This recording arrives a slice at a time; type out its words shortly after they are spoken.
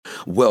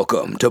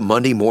Welcome to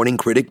Monday Morning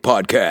Critic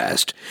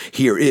Podcast.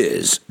 Here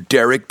is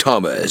Derek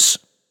Thomas.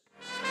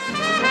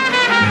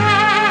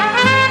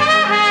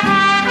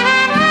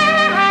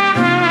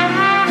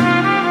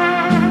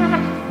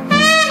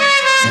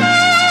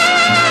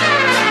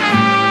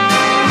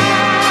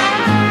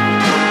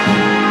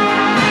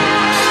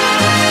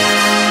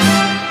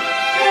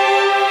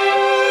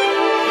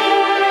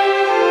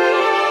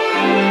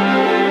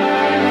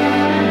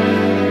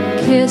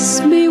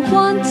 Kiss me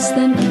once,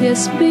 then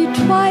kiss me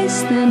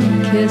twice, then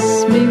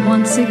kiss me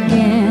once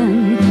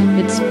again.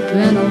 It's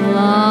been a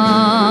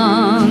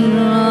long,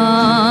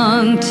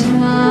 long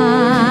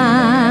time.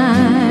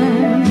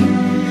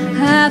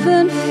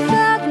 Haven't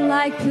felt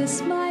like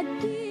this, my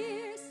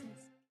dear.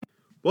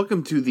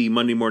 Welcome to the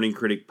Monday Morning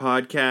Critic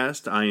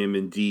Podcast. I am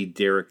indeed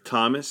Derek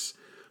Thomas.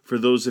 For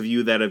those of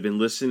you that have been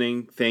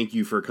listening, thank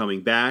you for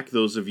coming back.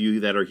 Those of you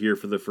that are here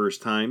for the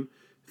first time,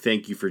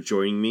 thank you for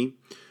joining me.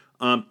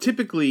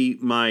 Typically,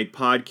 my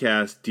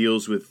podcast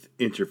deals with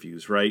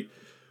interviews, right?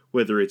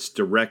 Whether it's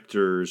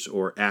directors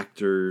or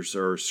actors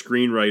or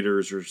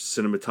screenwriters or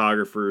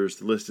cinematographers,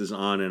 the list is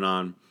on. And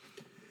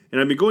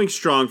I've been going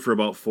strong for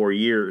about 4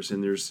 years,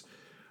 and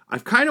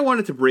I've kind of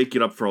wanted to break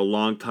it up for a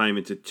long time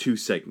into two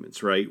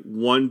segments, right?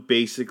 One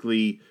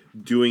basically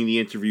doing the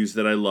interviews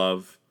that I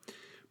love,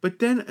 but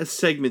then a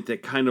segment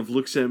that kind of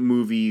looks at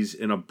movies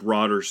in a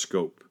broader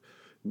scope.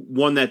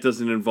 One that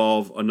doesn't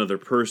involve another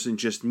person,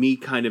 just me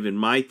kind of in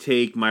my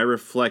take, my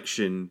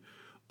reflection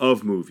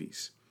of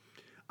movies.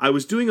 I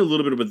was doing a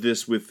little bit of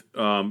this with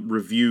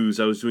reviews.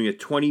 I was doing a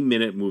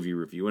 20-minute movie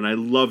review, and I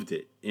loved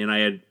it. And I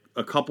had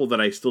a couple that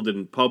I still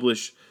didn't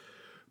publish.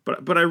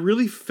 But I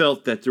really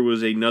felt that there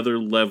was another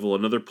level,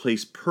 another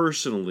place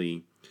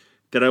personally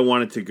that I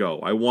wanted to go.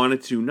 I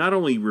wanted to not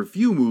only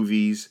review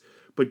movies,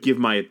 but give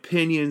my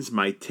opinions,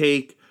 my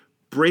take,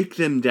 break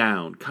them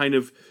down, kind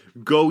of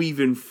go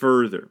even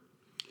further.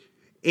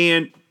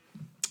 And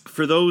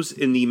for those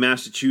in the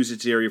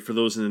Massachusetts area, for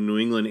those in the New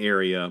England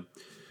area,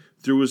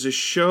 there was a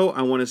show,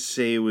 I want to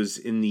say it was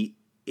in the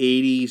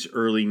 80s,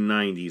 early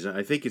 90s.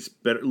 I think it's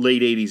better,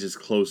 late 80s is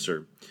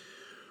closer,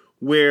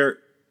 where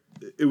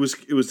it was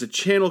a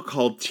channel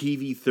called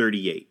TV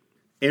 38.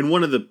 And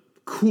one of the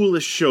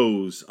coolest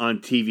shows on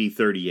TV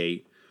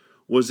 38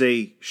 was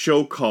a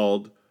show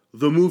called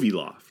The Movie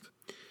Loft.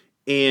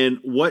 And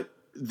what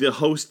the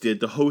host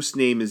did, the host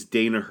name is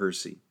Dana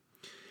Hersey.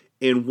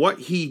 And what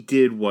he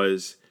did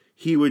was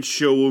he would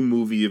show a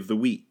movie of the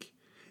week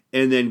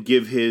and then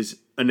give his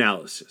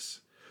analysis.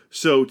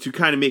 So to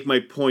kind of make my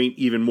point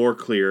even more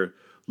clear,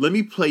 let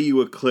me play you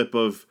a clip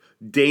of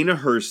Dana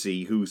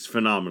Hersey, who's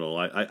phenomenal.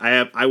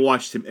 I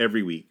watched him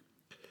every week.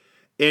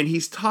 And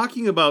he's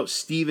talking about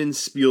Steven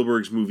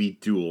Spielberg's movie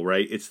Duel,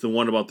 right? It's the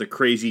one about the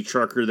crazy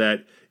trucker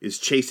that is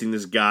chasing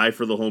this guy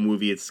for the whole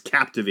movie. It's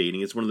captivating.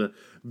 It's one of the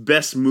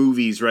best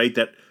movies, right,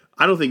 that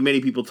I don't think many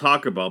people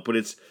talk about, but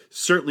it's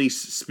certainly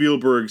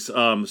Spielberg's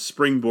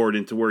springboard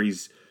into where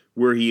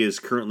he is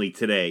currently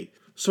today.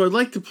 So I'd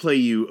like to play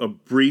you a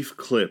brief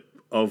clip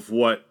of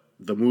what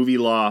The Movie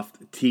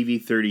Loft,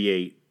 TV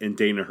 38, and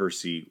Dana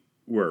Hersey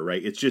were,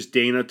 right? It's just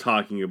Dana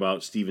talking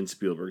about Steven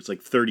Spielberg. It's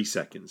like 30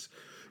 seconds.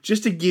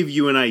 Just to give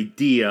you an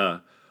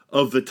idea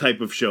of the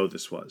type of show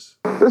this was.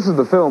 This is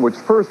the film which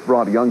first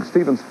brought young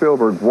Steven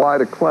Spielberg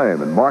wide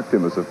acclaim and marked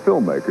him as a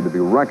filmmaker to be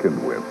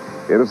reckoned with.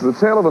 It is the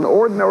tale of an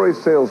ordinary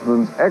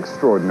salesman's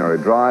extraordinary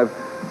drive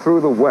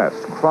through the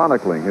West,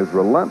 chronicling his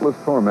relentless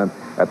torment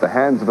at the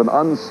hands of an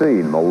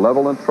unseen,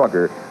 malevolent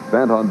trucker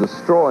bent on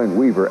destroying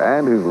Weaver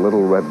and his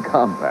little red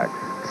compact.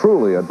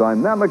 Truly a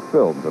dynamic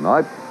film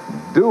tonight.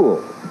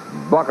 Duel.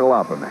 Buckle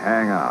up and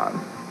hang on.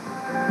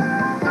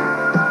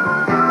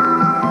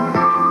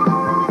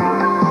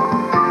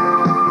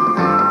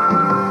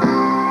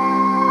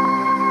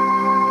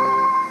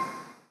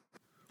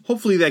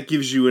 Hopefully that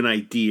gives you an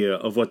idea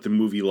of what the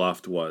Movie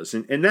Loft was.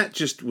 And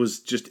that was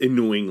just in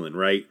New England,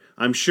 right?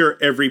 I'm sure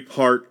every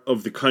part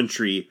of the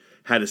country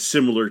had a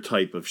similar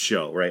type of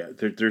show, right?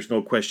 There's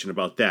no question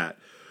about that.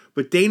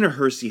 But Dana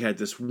Hersey had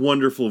this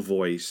wonderful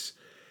voice.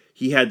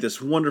 He had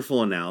this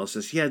wonderful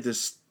analysis. He had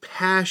this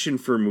passion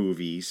for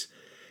movies.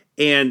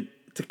 And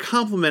to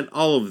complement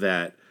all of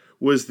that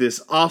was this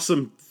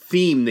awesome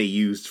theme they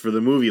used for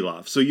the Movie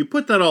Loft. So you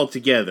put that all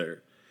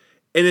together,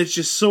 and it's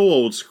just so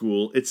old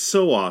school. It's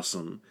so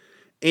awesome.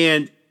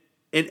 And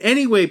in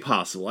any way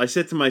possible, I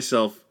said to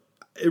myself,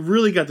 it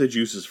really got the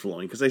juices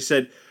flowing. Because I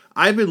said,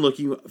 I've been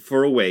looking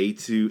for a way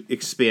to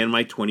expand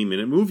my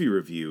 20-minute movie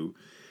review.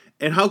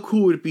 And how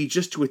cool would it be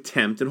just to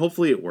attempt, and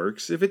hopefully it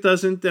works. If it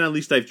doesn't, then at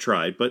least I've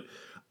tried. But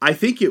I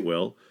think it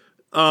will.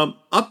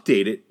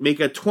 Update it, make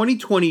a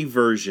 2020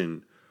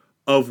 version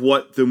of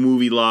what the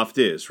Movie Loft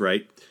is,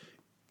 right?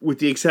 With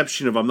the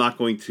exception of I'm not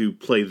going to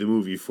play the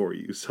movie for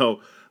you.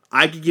 So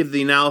I could give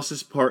the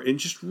analysis part and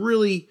just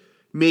really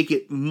make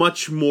it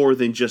much more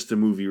than just a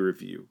movie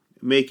review.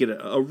 Make it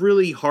a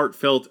really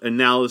heartfelt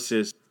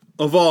analysis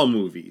of all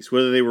movies,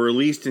 whether they were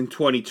released in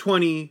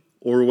 2020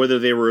 or whether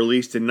they were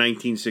released in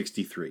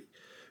 1963.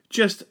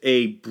 Just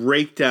a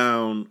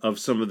breakdown of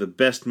some of the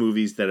best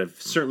movies that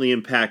have certainly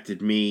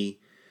impacted me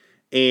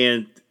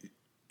And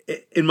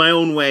in my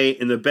own way,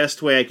 in the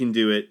best way I can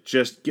do it,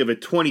 just give a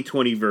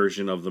 2020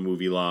 version of the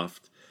movie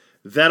Loft.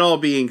 That all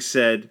being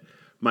said,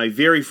 my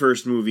very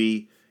first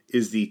movie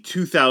is the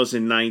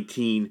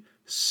 2019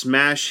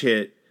 smash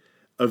hit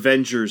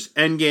Avengers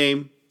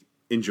Endgame.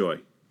 Enjoy.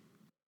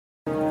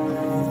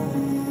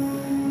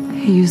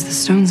 He used the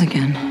stones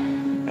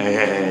again.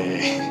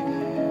 Hey.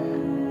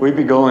 We'd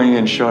be going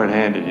in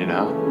short-handed, you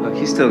know? Look,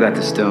 he's still got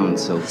the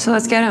stones, so... So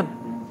let's get him.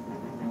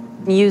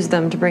 Use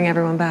them to bring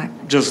everyone back.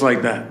 Just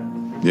like that.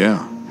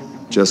 Yeah,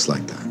 just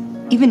like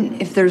that. Even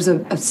if there's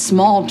a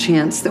small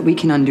chance that we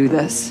can undo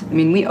this, I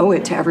mean, we owe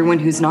it to everyone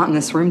who's not in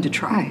this room to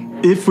try.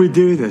 If we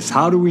do this,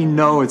 how do we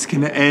know it's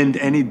going to end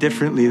any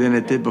differently than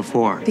it did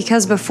before?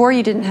 Because before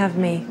you didn't have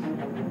me.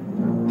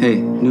 Hey,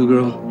 new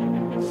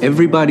girl,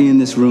 everybody in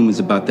this room is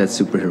about that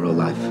superhero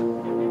life.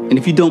 And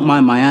if you don't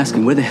mind my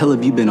asking, where the hell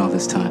have you been all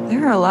this time?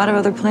 There are a lot of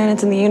other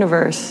planets in the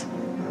universe.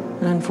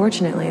 And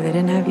unfortunately, they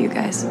didn't have you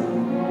guys.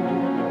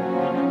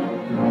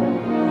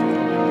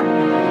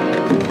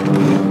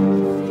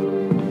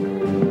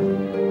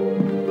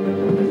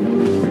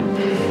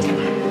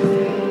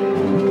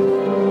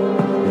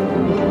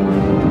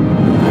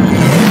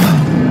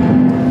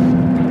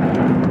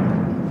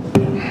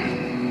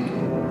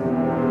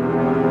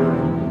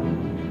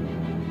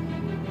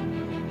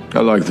 I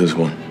like this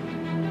one.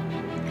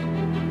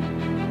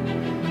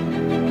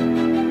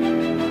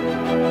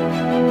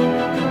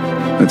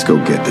 Let's go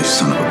get this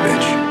son of a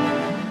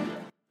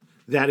bitch.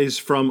 That is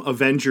from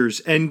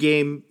Avengers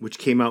Endgame, which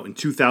came out in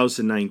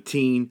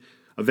 2019.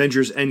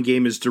 Avengers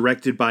Endgame is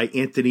directed by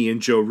Anthony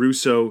and Joe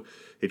Russo.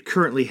 It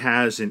currently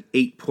has an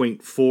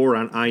 8.4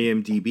 on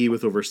IMDb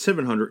with over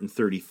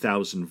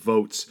 730,000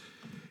 votes.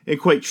 And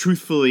quite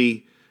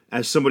truthfully,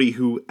 as somebody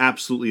who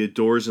absolutely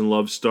adores and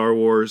loves Star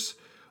Wars,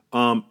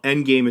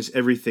 Endgame is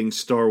everything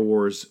Star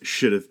Wars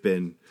should have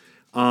been.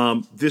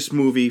 This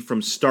movie,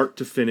 from start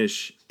to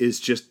finish, is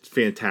just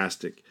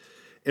fantastic.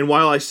 And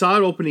while I saw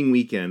it opening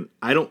weekend,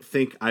 I don't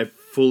think I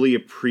fully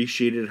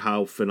appreciated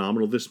how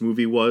phenomenal this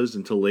movie was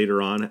until later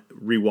on,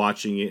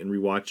 rewatching it.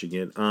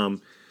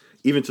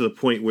 Even to the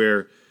point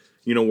where,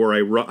 where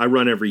I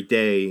run every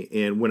day,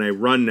 and when I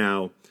run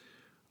now,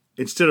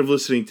 instead of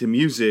listening to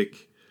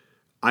music,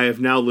 I have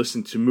now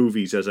listened to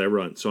movies as I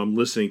run. So I'm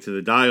listening to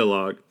the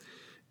dialogue.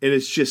 And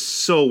it's just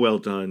so well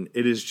done.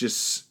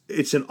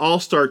 It's an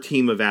all-star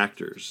team of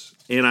actors.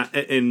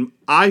 And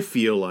I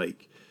feel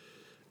like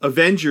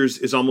Avengers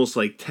is almost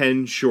like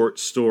 10 short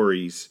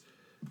stories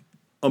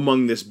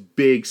among this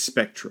big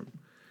spectrum.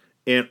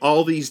 And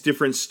all these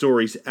different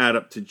stories add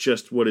up to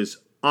just what is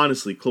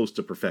honestly close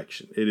to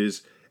perfection. It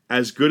is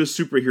as good a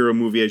superhero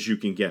movie as you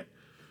can get.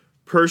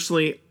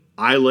 Personally,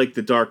 I like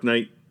the Dark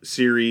Knight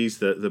series,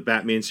 the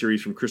Batman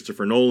series from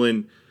Christopher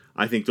Nolan.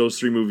 I think those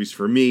three movies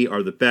for me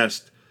are the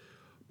best.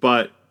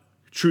 But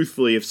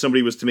truthfully, if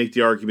somebody was to make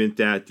the argument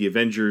that the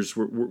Avengers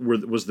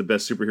was the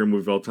best superhero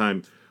movie of all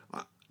time,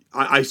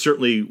 I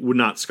certainly would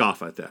not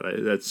scoff at that.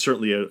 That's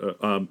certainly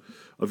a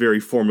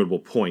very formidable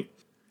point.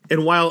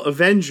 And while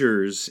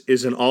Avengers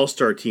is an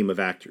all-star team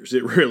of actors,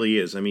 it really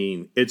is. I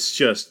mean, it's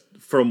just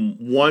from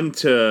 1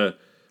 to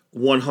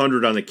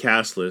 100 on the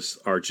cast list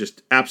are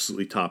just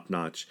absolutely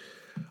top-notch.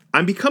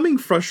 I'm becoming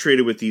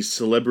frustrated with these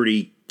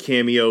celebrity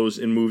cameos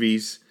in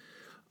movies.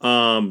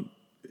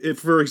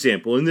 For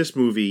example, in this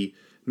movie,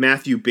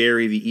 Matthew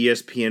Berry, the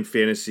ESPN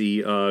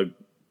fantasy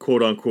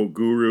quote-unquote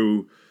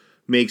guru,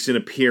 makes an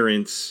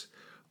appearance.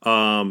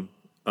 Yvette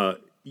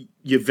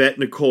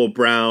Nicole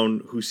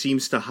Brown, who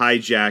seems to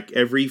hijack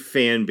every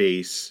fan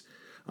base,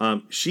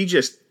 she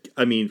just,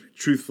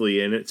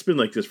 truthfully, and it's been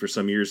like this for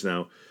some years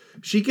now,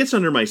 she gets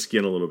under my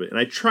skin a little bit. And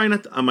I try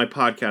not to, on my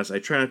podcast, I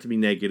try not to be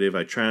negative.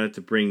 I try not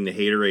to bring the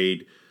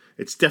haterade.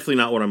 It's definitely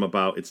not what I'm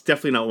about. It's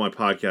definitely not what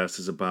my podcast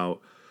is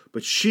about.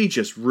 But she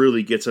just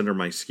really gets under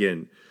my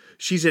skin.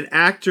 She's an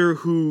actor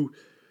who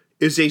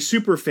is a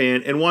super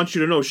fan and wants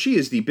you to know she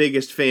is the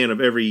biggest fan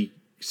of every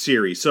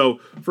series. So,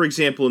 for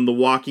example, in The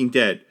Walking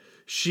Dead,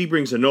 she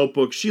brings a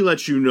notebook. She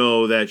lets you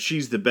know that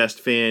she's the best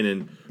fan,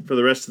 and for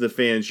the rest of the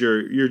fans,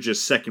 you're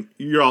just second.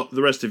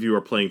 The rest of you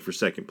are playing for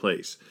second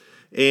place.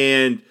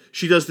 And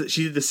she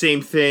did the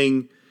same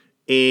thing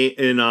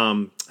in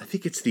I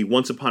think it's the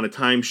Once Upon a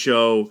Time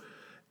show,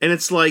 and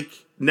it's like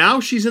now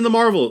she's in the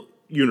Marvel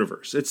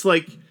universe. It's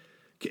like,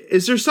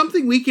 is there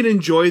something we can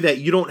enjoy that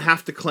you don't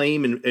have to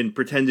claim and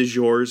pretend is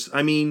yours?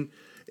 I mean,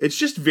 it's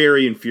just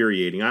very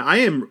infuriating. I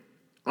am,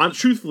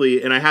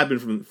 truthfully, and I have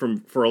been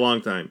for a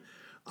long time,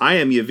 I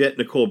am Yvette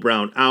Nicole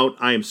Brown out.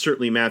 I am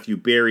certainly Matthew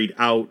Berry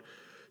out.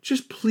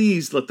 Just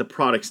please let the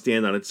product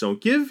stand on its own.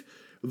 Give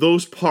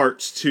those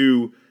parts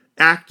to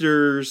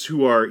actors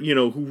who are,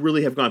 who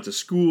really have gone to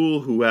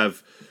school, who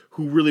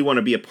really want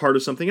to be a part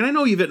of something. And I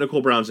know Yvette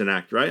Nicole Brown's an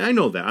actor. I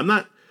know that. I'm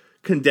not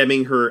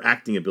condemning her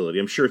acting ability.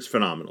 I'm sure it's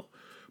phenomenal.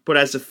 But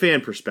as a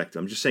fan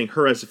perspective, I'm just saying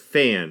her as a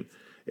fan,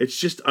 it's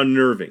just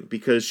unnerving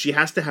because she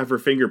has to have her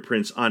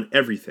fingerprints on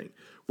everything.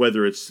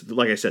 Whether it's,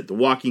 like I said, The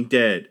Walking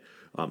Dead,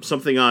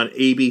 something on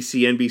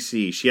ABC,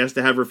 NBC. She has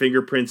to have her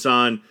fingerprints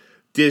on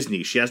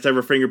Disney. She has to have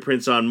her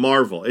fingerprints on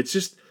Marvel. It's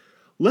just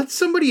let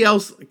somebody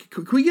else.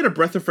 Can we get a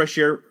breath of fresh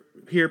air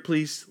here,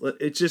 please?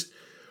 It's just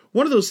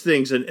one of those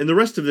things, and the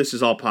rest of this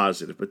is all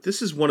positive, but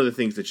this is one of the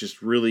things that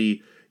just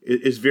really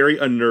is very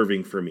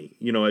unnerving for me.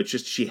 It's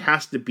just she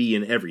has to be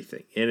in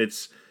everything, and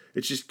it's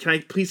just, can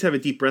I please have a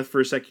deep breath for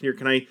a second here?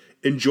 Can I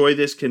enjoy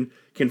this? Can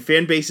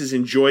fan bases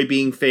enjoy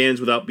being fans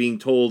without being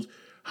told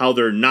how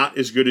they're not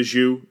as good as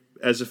you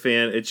as a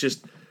fan? It's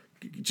just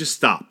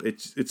stop.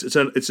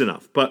 It's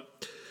enough.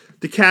 But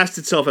the cast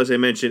itself, as I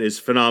mentioned, is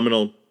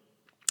phenomenal.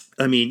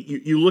 I mean,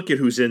 you look at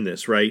who's in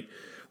this, right?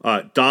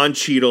 Don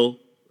Cheadle,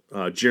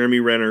 Jeremy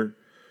Renner,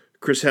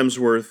 Chris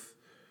Hemsworth,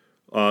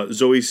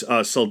 Zoe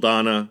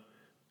Saldana,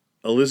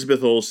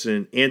 Elizabeth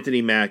Olsen,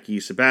 Anthony Mackie,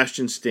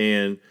 Sebastian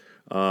Stan,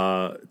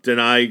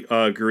 Danai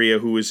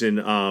Gurira, who was in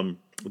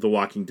The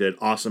Walking Dead,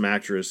 awesome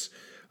actress,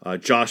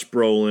 Josh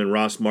Brolin,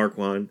 Ross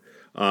Marquand,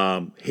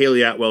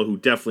 Haley Atwell, who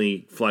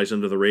definitely flies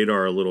under the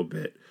radar a little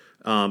bit.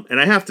 And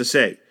I have to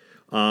say,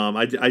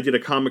 I did a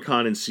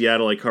Comic-Con in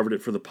Seattle. I covered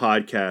it for the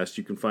podcast.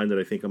 You can find it,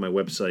 I think, on my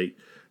website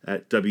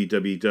at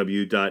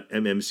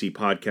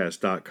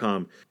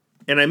www.mmcpodcast.com.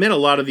 And I met a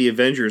lot of the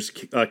Avengers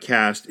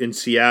cast in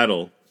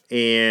Seattle.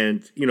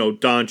 And,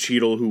 Don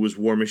Cheadle, who was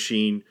War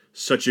Machine,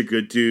 such a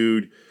good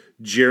dude.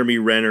 Jeremy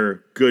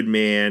Renner, good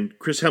man.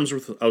 Chris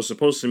Hemsworth, I was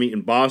supposed to meet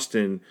in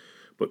Boston,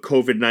 but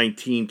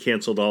COVID-19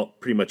 canceled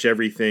pretty much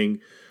everything.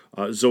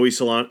 Zoe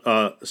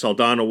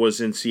Saldana was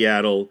in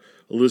Seattle.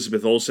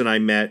 Elizabeth Olsen I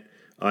met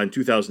in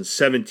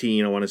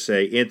 2017, I want to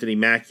say. Anthony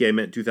Mackie I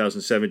met in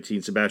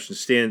 2017. Sebastian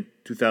Stan,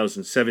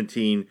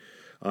 2017.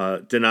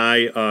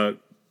 Danai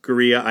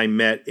Gurira I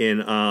met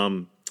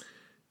in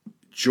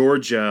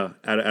Georgia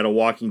at a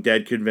Walking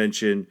Dead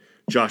convention.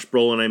 Josh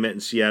Brolin I met in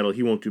Seattle.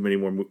 He won't do many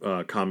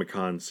more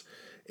Comic-Cons.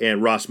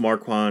 And Ross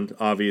Marquand,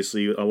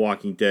 obviously a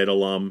Walking Dead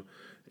alum.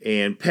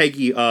 And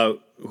Peggy,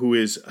 who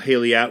is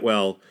Haley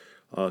Atwell,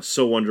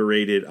 so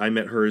underrated. I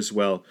met her as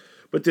well.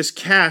 But this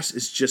cast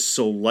is just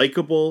so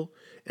likable.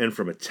 And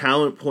from a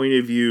talent point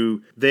of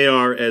view, they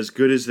are as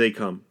good as they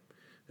come.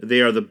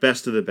 They are the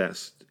best of the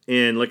best.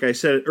 And like I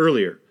said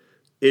earlier,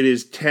 it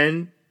is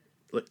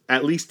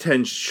at least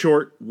 10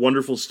 short,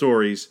 wonderful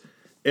stories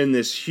in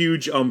this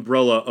huge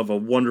umbrella of a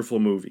wonderful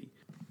movie.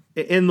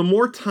 And the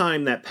more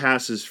time that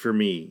passes for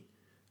me,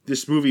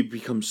 this movie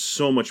becomes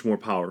so much more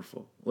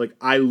powerful. Like,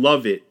 I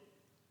love it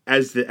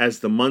as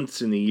the months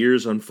and the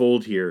years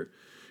unfold here.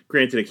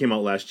 Granted, it came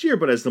out last year,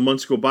 but as the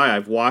months go by,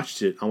 I've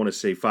watched it, I want to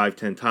say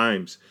 5-10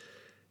 times.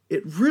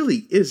 It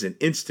really is an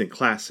instant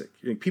classic.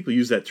 People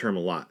use that term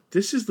a lot.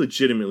 This is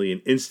legitimately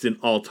an instant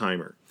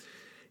all-timer.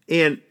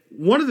 And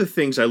one of the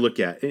things I look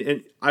at,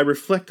 and I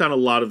reflect on a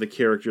lot of the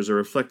characters, I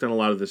reflect on a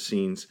lot of the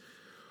scenes,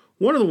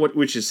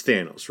 which is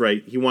Thanos,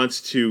 right? He wants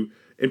to,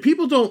 and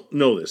people don't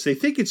know this, they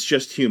think it's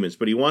just humans,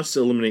 but he wants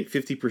to eliminate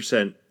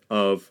 50%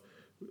 of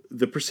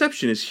the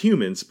perception is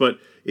humans. But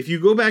if you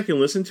go back and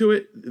listen to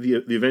it,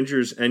 the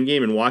Avengers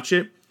Endgame, and watch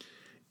it,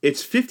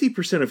 it's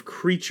 50% of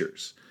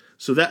creatures.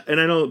 So that, and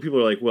I know that people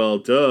are like, well,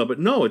 duh, but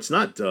no, it's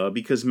not duh,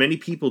 because many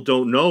people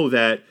don't know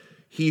that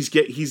he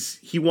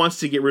wants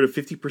to get rid of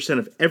 50%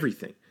 of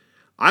everything.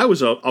 I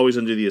was always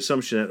under the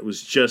assumption that it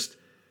was just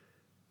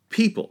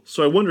people.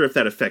 So I wonder if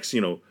that affects,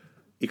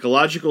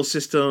 ecological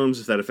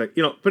systems, if that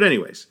affects, but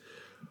anyways.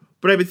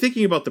 But I've been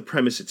thinking about the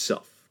premise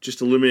itself,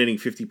 just eliminating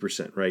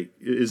 50%, right?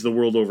 Is the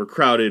world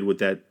overcrowded? Would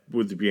there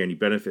be any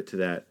benefit to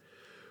that?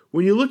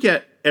 When you look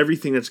at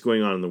everything that's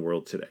going on in the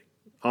world today,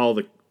 all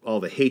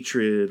the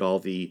hatred, all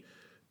the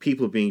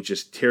people being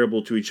just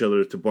terrible to each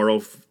other, to borrow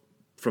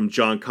from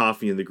John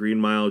Coffey in The Green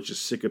Mile,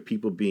 just sick of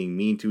people being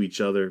mean to each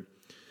other.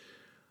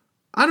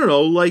 I don't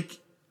know,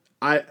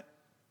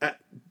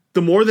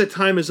 the more that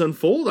time has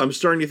unfolded, I'm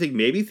starting to think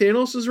maybe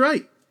Thanos is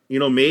right.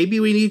 Maybe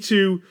we need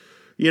to,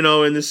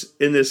 in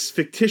this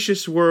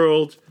fictitious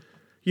world,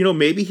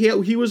 maybe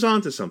he was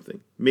onto something.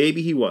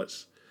 Maybe he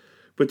was.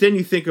 But then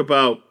you think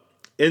about,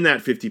 in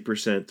that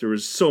 50%, there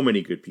was so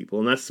many good people,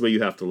 and that's the way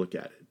you have to look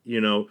at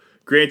it.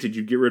 Granted,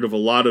 you'd get rid of a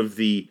lot of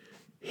the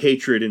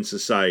hatred in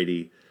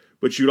society,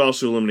 but you'd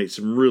also eliminate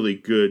some really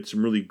good,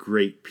 some really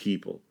great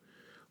people.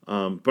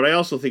 But I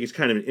also think it's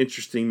kind of an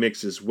interesting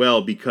mix as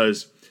well,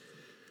 because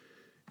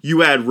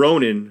you add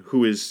Ronin,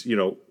 who is,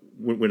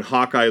 when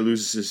Hawkeye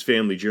loses his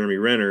family, Jeremy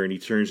Renner, and he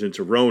turns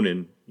into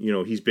Ronin,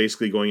 he's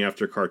basically going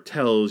after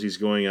cartels, he's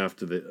going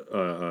after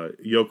the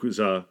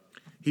Yakuza,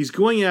 he's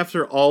going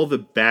after all the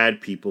bad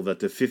people that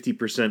the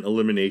 50%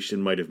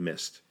 elimination might have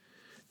missed.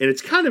 And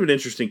it's kind of an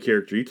interesting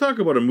character. You talk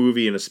about a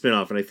movie and a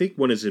spinoff, and I think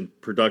one is in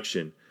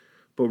production,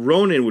 but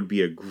Ronin would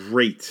be a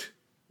great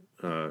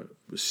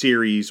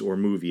series or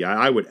movie.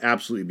 I would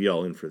absolutely be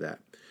all in for that.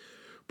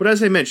 But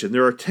as I mentioned,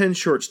 there are 10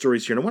 short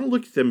stories here, and I want to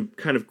look at them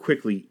kind of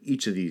quickly,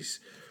 each of these.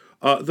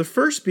 The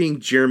first being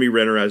Jeremy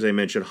Renner, as I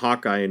mentioned,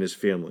 Hawkeye and his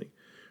family,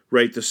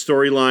 right? The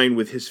storyline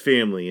with his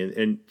family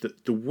and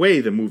the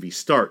way the movie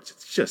starts,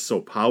 it's just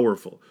so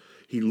powerful.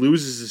 He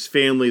loses his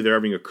family, they're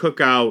having a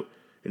cookout,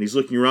 and he's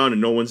looking around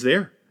and no one's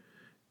there.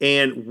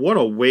 And what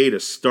a way to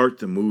start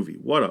the movie.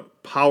 What a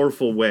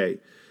powerful way.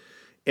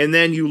 And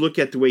then you look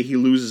at the way he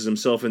loses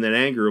himself in that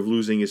anger of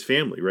losing his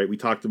family, right? We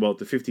talked about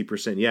the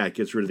 50%. Yeah, it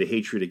gets rid of the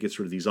hatred. It gets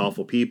rid of these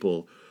awful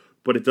people.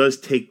 But it does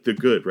take the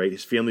good, right?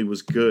 His family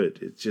was good.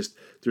 It's just,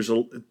 there's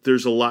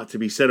a lot to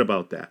be said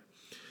about that.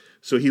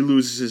 So he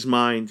loses his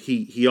mind.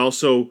 He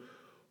also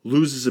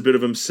loses a bit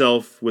of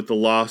himself with the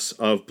loss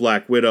of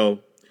Black Widow.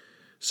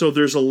 So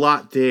there's a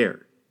lot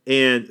there.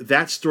 And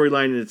that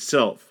storyline in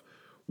itself,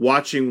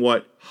 watching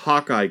what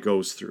Hawkeye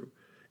goes through,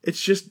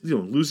 it's just,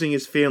 losing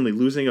his family,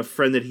 losing a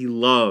friend that he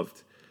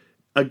loved.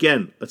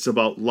 Again, it's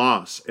about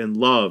loss and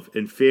love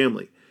and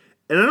family.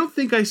 And I don't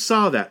think I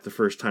saw that the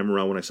first time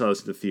around when I saw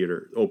this in the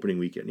theater opening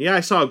weekend. Yeah, I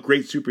saw a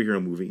great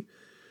superhero movie.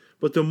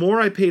 But the more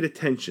I paid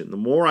attention, the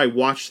more I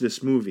watched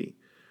this movie,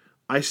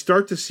 I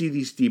start to see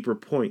these deeper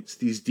points,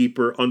 these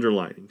deeper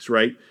underlinings,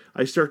 right?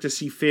 I start to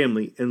see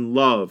family and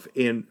love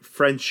and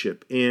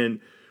friendship, and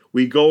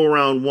we go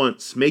around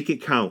once, make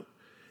it count.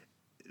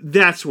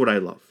 That's what I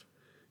love.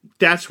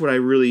 That's what I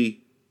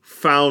really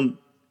found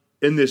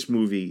in this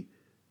movie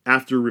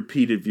after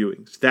repeated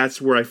viewings.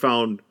 That's where I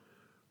found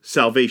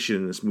salvation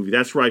in this movie.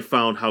 That's where I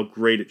found how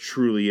great it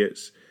truly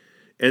is.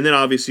 And then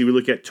obviously we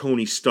look at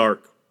Tony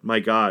Stark. My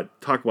God,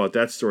 talk about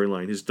that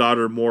storyline. His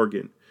daughter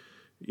Morgan,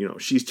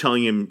 she's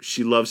telling him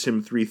she loves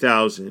him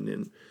 3,000,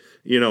 and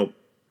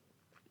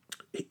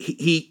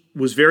he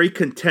was very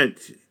content.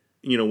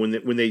 When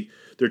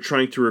they're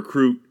trying to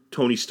recruit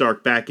Tony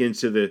Stark back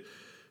into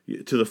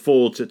the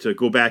fold to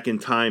go back in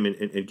time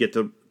and get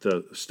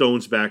the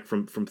stones back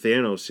from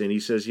Thanos, and he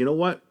says, "You know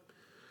what?"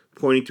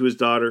 Pointing to his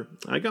daughter,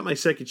 "I got my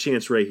second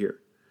chance right here."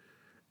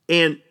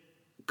 And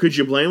could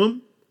you blame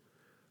him?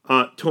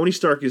 Tony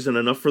Stark isn't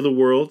enough for the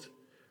world.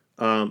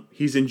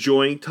 He's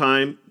enjoying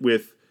time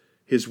with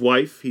his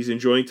wife. He's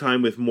enjoying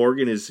time with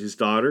Morgan, his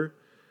daughter.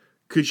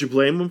 Could you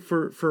blame him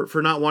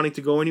for not wanting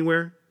to go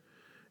anywhere?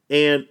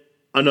 And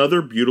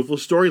another beautiful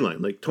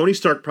storyline. Like, Tony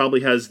Stark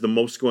probably has the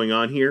most going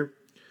on here,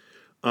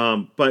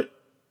 but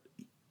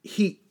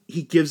he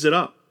gives it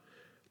up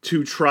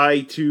to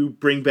try to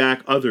bring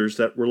back others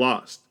that were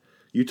lost.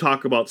 You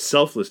talk about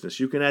selflessness.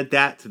 You can add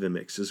that to the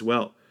mix as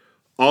well.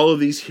 All of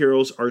these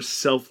heroes are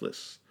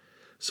selfless.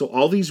 So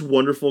all these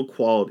wonderful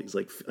qualities,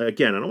 like,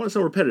 again, I don't want to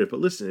sound repetitive, but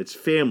listen, it's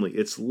family,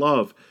 it's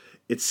love,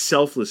 it's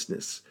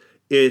selflessness,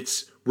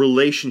 it's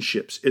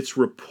relationships, it's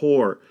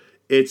rapport,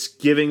 it's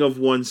giving of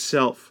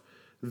oneself.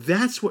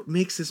 That's what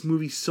makes this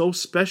movie so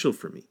special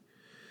for me.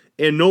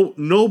 And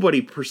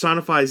nobody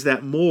personifies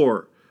that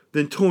more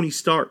than Tony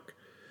Stark.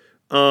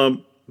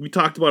 We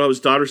talked about how his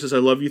daughter says, "I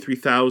love you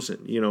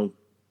 3,000,"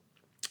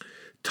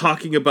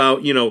 talking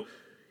about,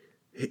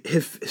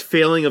 his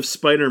failing of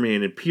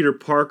Spider-Man and Peter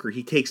Parker.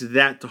 He takes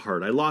that to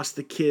heart. I lost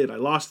the kid.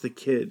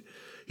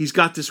 He's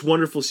got this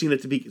wonderful scene in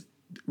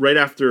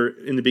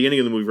the beginning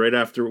of the movie, right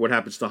after what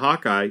happens to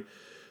Hawkeye.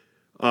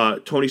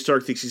 Tony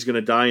Stark thinks he's going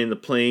to die in the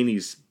plane.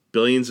 He's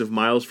billions of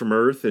miles from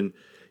Earth, and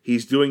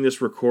he's doing this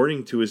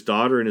recording to his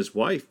daughter and his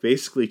wife.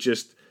 Basically,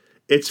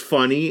 it's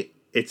funny,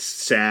 it's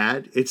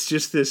sad, it's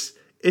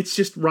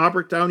just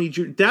Robert Downey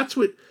Jr. That's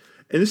what,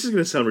 and this is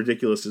going to sound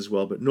ridiculous as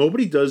well, but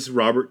nobody does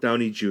Robert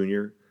Downey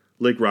Jr.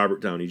 like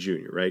Robert Downey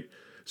Jr., right?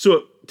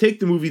 So take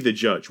the movie The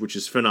Judge, which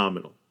is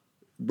phenomenal.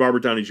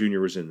 Robert Downey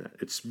Jr. was in that.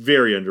 It's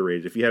very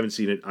underrated. If you haven't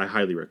seen it, I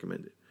highly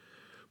recommend it.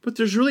 But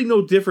there's really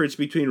no difference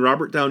between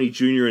Robert Downey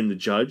Jr. in The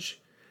Judge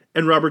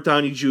and Robert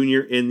Downey Jr.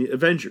 in The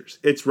Avengers.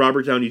 It's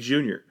Robert Downey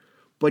Jr.,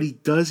 but he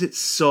does it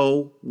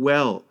so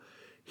well.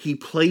 He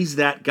plays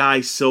that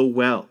guy so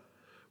well,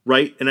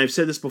 right? And I've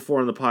said this before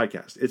on the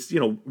podcast. It's,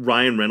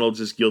 Ryan Reynolds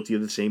is guilty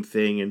of the same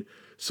thing, and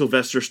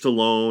Sylvester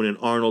Stallone and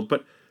Arnold,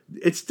 but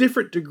it's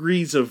different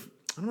degrees of,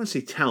 I don't want to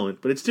say talent,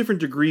 but it's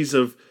different degrees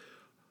of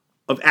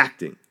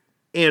acting.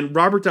 And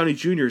Robert Downey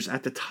Jr. is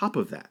at the top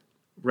of that,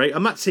 right?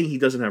 I'm not saying he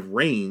doesn't have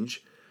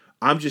range.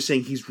 I'm just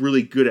saying he's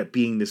really good at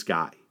being this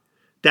guy.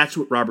 That's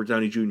what Robert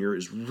Downey Jr.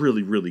 is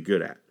really, really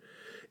good at.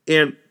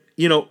 And,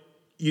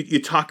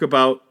 you talk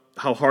about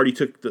how hard he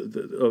took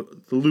the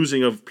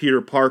losing of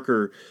Peter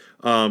Parker,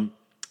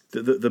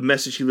 the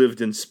message he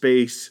lived in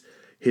space,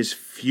 his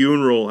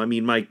funeral. I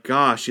mean, my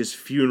gosh, his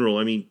funeral.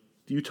 I mean,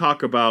 you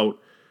talk about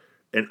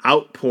an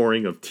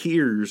outpouring of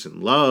tears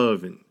and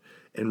love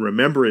and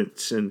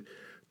remembrance. And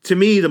to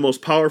me, the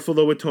most powerful,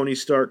 though, with Tony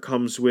Stark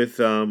comes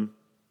with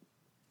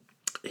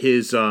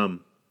his when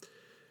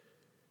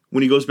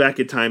he goes back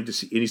in time to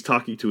see, and he's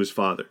talking to his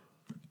father,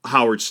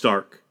 Howard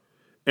Stark,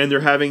 and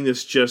they're having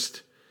this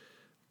just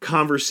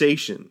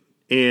conversation.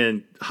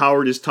 And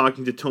Howard is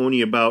talking to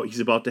Tony about, he's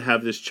about to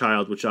have this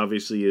child, which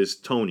obviously is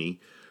Tony,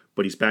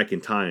 but he's back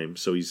in time.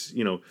 So he's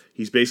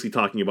basically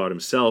talking about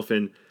himself.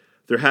 And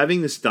they're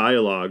having this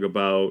dialogue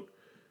about,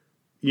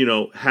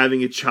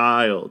 having a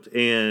child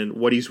and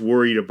what he's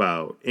worried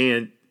about.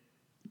 And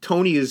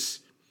Tony is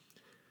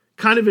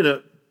kind of in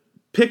a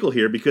pickle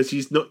here because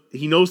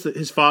he knows that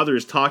his father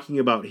is talking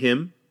about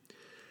him.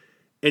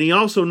 And he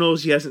also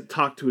knows he hasn't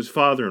talked to his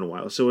father in a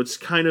while. So it's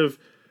kind of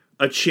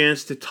a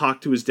chance to talk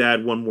to his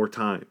dad one more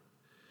time.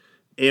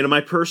 And in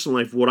my personal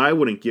life, what I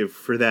wouldn't give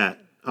for that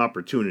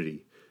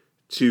opportunity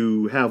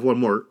to have one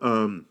more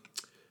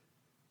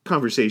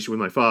conversation with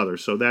my father,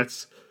 so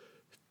that's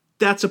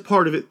a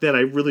part of it that I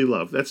really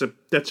love.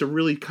 That's a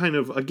really kind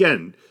of,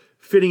 again,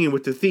 fitting in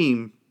with the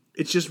theme.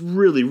 It's just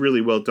really,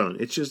 really well done.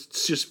 It's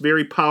just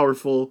very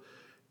powerful,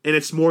 and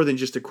it's more than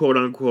just a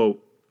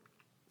quote-unquote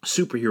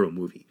superhero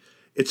movie.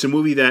 It's a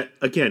movie that,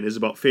 again, is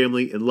about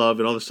family and love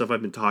and all the stuff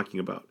I've been talking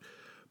about.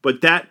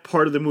 But that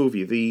part of the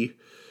movie, the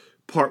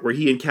part where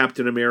he and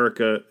Captain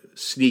America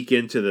sneak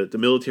into the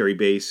military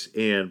base,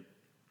 and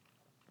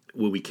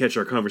when we catch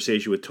our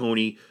conversation with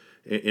Tony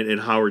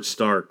and Howard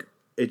Stark,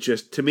 it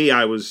just, to me,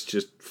 I was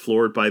just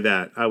floored by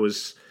that.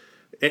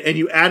 And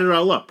you add it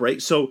all up,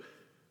 right? So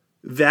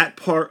that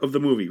part of the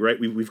movie, right?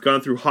 We've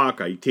gone through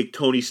Hawkeye. You take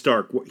Tony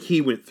Stark, what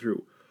he went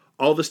through,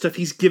 all the stuff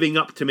he's giving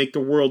up to make the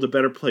world a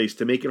better place,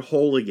 to make it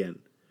whole again.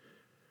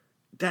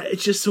 That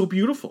it's just so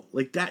beautiful.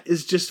 Like, that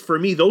is just, for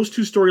me, those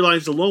two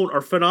storylines alone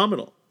are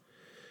phenomenal.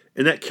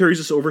 And that carries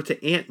us over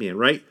to Ant-Man,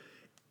 right?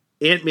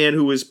 Ant-Man,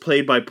 who is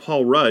played by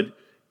Paul Rudd,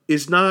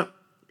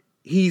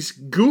 he's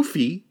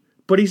goofy,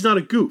 but he's not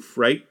a goof,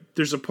 right?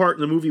 There's a part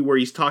in the movie where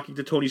he's talking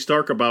to Tony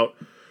Stark about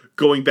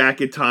going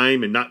back in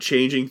time and not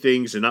changing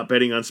things and not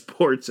betting on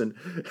sports. And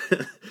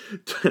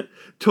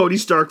Tony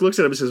Stark looks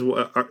at him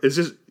and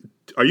says,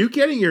 are you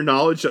getting your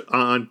knowledge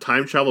on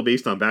time travel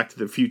based on Back to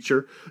the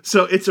Future?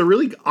 So it's a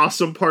really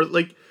awesome part.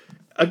 Like,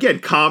 again,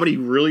 comedy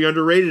really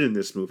underrated in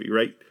this movie,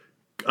 right?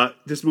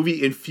 This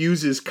movie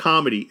infuses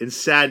comedy and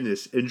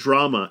sadness and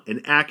drama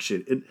and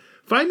action. And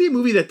find me a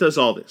movie that does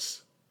all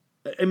this.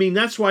 I mean,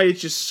 that's why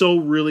it's just so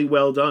really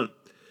well done.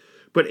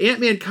 But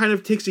Ant-Man kind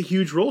of takes a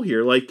huge role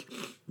here. Like,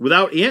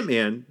 without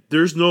Ant-Man,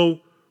 there's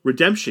no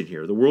redemption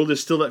here. The world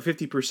is still at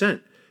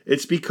 50%.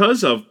 It's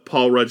because of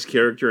Paul Rudd's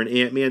character and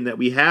Ant-Man that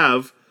we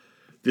have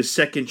this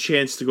second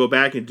chance to go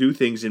back and do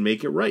things and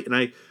make it right. And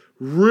I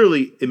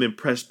really am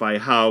impressed by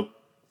how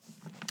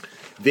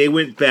they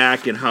went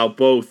back and how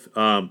both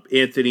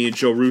Anthony and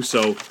Joe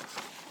Russo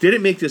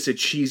didn't make this a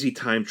cheesy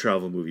time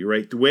travel movie,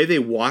 right? The way they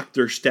walked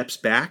their steps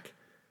back,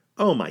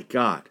 oh my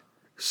God.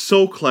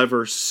 So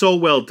clever, so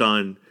well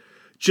done.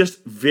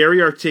 Just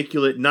very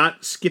articulate,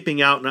 not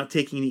skipping out, not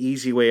taking the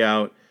easy way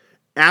out.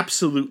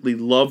 Absolutely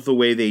love the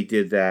way they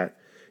did that.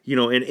 You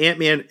know, and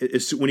Ant-Man,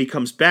 when he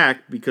comes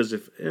back, because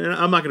and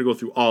I'm not going to go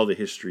through all the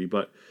history,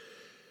 but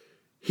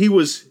he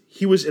was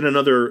in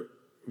another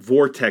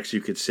vortex,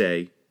 you could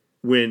say,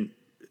 when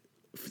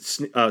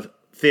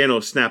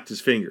Thanos snapped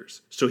his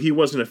fingers. So he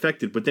wasn't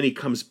affected, but then he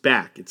comes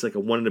back. It's like a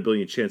 1 in a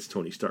billion chance,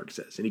 Tony Stark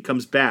says. And he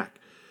comes back.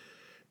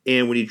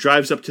 And when he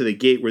drives up to the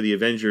gate where the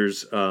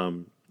Avengers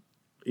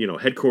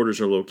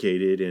headquarters are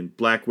located, and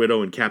Black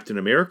Widow and Captain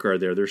America are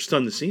there, they're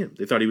stunned to see him.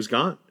 They thought he was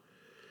gone.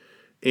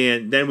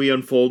 And then we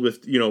unfold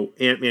with,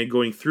 Ant-Man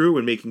going through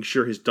and making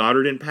sure his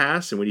daughter didn't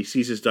pass. And when he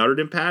sees his daughter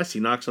didn't pass, he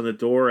knocks on the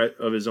door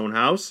of his own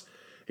house,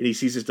 and he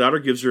sees his daughter,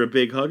 gives her a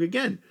big hug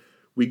again.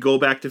 We go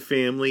back to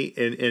family,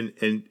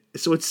 and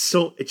so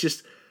it's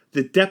just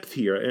the depth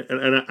here.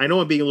 And I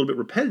know I'm being a little bit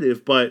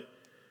repetitive, but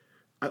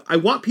I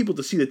want people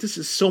to see that this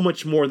is so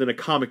much more than a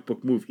comic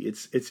book movie.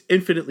 It's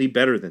infinitely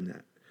better than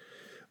that.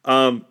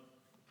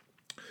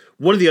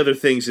 One of the other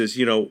things is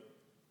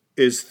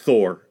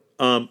Thor.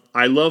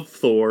 I love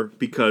Thor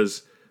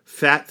because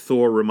Fat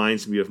Thor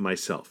reminds me of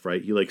myself,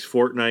 right? He likes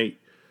Fortnite.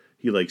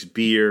 He likes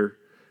beer.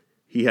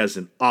 He has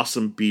an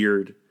awesome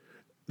beard.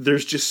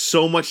 There's just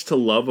so much to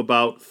love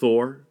about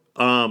Thor.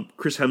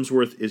 Chris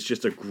Hemsworth is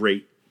just a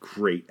great,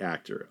 great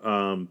actor.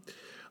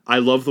 I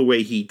love the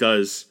way he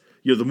does,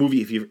 the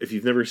movie. If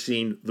you've never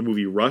seen the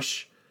movie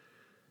Rush,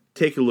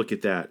 take a look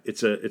at that.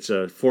 It's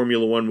a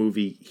Formula One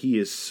movie. He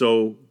is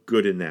so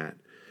good in that.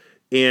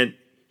 And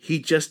he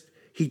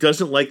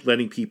doesn't like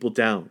letting people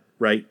down,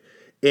 right?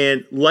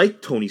 And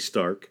like Tony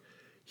Stark,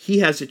 he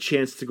has a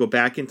chance to go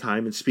back in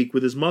time and speak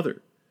with his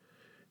mother.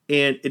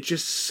 And it's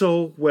just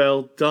so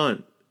well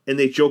done. And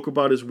they joke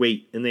about his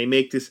weight, and they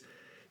make this.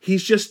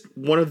 He's just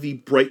one of the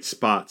bright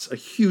spots, a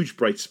huge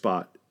bright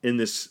spot in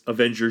this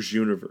Avengers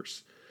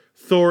universe.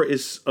 Thor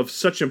is of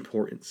such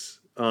importance.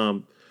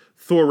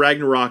 Thor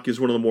Ragnarok is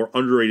one of the more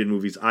underrated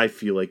movies, I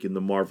feel like, in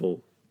the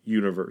Marvel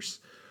universe.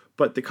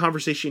 But the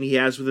conversation he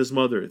has with his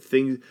mother,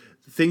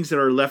 things that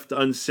are left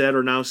unsaid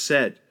are now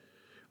said.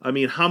 I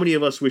mean, how many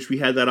of us wish we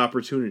had that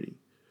opportunity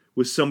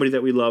with somebody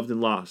that we loved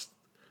and lost?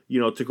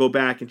 To go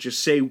back and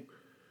just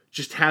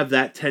have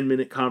that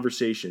 10-minute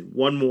conversation.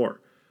 One more.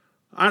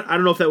 I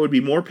don't know if that would be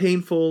more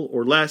painful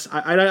or less.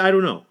 I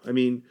don't know. I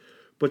mean,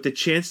 but the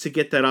chance to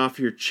get that off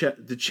your chest,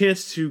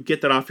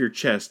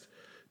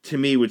 to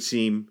me would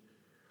seem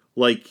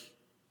like,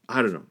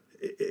 I don't know.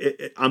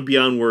 I'm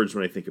beyond words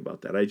when I think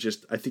about that.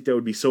 I think that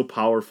would be so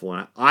powerful,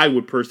 and I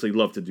would personally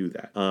love to do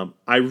that.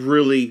 I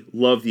really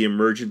love the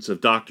emergence of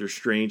Doctor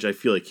Strange. I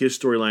feel like his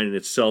storyline in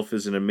itself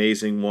is an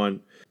amazing one.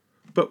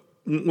 But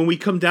when we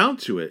come down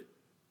to it,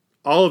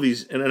 all of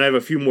these, and I have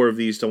a few more of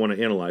these I want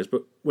to analyze,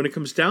 but when it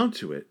comes down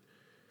to it,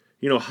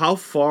 how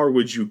far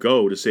would you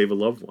go to save a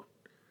loved one?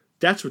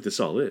 That's what this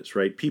all is,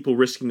 right? People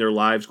risking their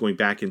lives, going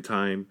back in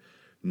time,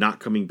 not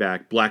coming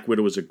back. Black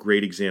Widow is a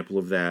great example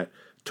of that.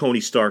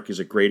 Tony Stark is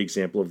a great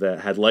example of that.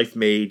 Had life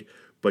made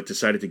but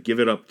decided to give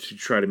it up to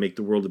try to make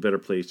the world a better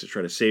place, to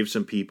try to save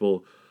some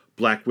people.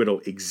 Black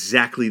Widow,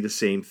 exactly the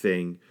same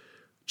thing.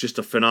 Just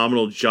a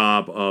phenomenal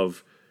job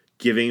of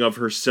giving of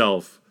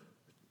herself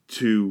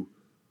to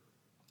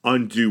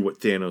undo what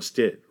Thanos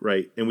did,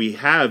 right? And we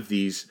have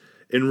these,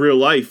 in real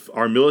life,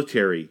 our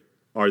military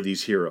are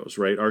these heroes,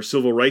 right? Our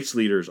civil rights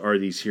leaders are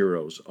these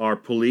heroes. Our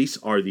police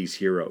are these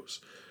heroes.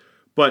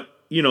 But,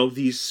 you know,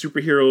 these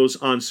superheroes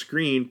on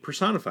screen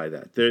personify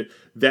that.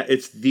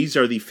 These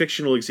are the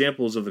fictional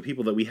examples of the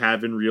people that we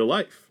have in real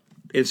life.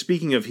 And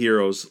speaking of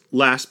heroes,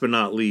 last but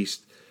not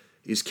least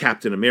is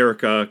Captain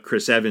America,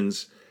 Chris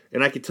Evans.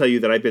 And I can tell you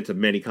that I've been to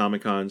many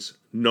Comic-Cons.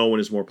 No one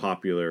is more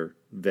popular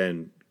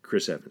than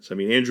Chris Evans. I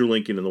mean, Andrew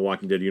Lincoln in the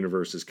Walking Dead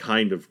universe is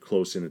kind of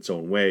close in its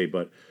own way,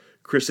 but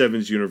Chris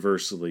Evans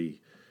universally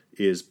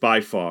is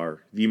by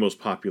far the most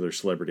popular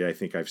celebrity I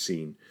think I've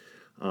seen.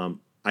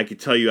 I could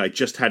tell you I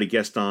just had a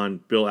guest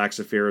on, Bill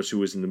Axafaris, who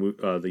was in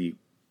the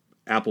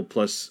Apple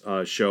Plus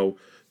show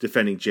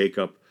defending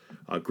Jacob.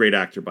 Great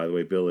actor, by the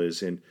way, Bill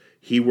is. And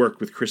he worked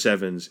with Chris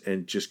Evans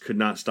and just could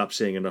not stop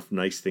saying enough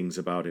nice things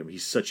about him.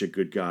 He's such a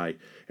good guy.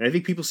 And I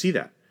think people see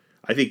that.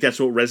 I think that's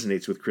what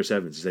resonates with Chris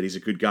Evans, is that he's a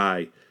good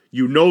guy.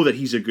 You know that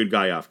he's a good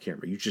guy off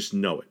camera. You just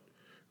know it,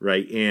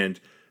 right? And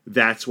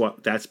that's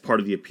part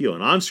of the appeal.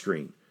 And on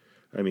screen,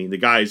 I mean, the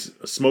guy's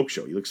a smoke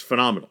show. He looks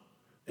phenomenal.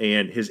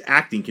 And his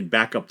acting can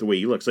back up the way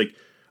he looks. Like,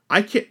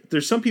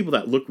 there's some people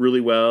that look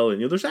really well, and,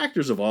 you know, there's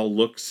actors of all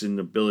looks and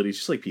abilities,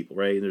 just like people,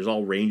 right? And there's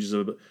all ranges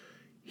of.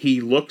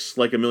 He looks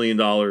like $1 million.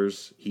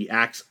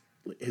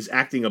 His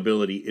acting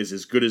ability is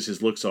as good as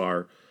his looks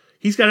are.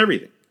 He's got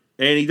everything,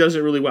 and he does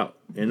it really well.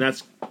 And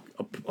that's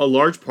a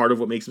large part of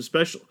what makes him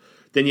special.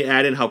 Then you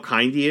add in how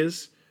kind he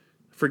is.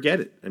 Forget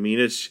it. I mean,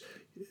 it's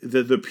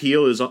the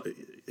appeal is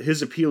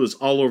his appeal is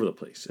all over the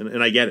place,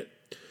 and I get it.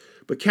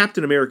 But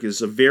Captain America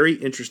is a very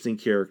interesting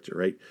character,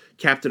 right?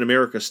 Captain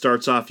America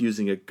starts off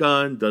using a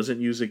gun, doesn't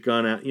use a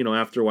gun, you know,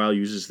 after a while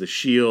uses the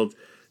shield.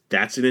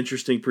 That's an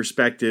interesting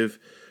perspective.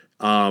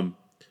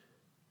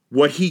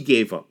 What he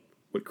gave up,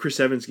 what Chris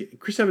Evans gave.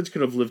 Chris Evans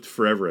could have lived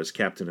forever as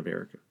Captain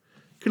America.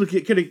 Could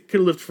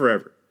have lived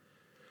forever.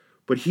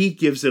 But he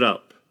gives it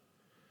up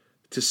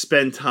to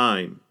spend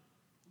time,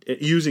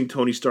 using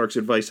Tony Stark's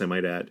advice, I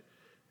might add,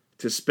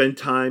 to spend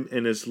time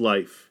in his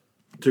life,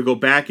 to go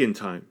back in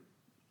time,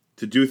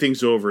 to do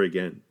things over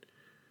again,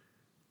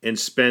 and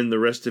spend the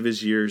rest of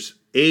his years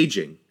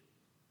aging,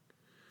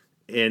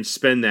 and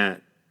spend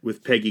that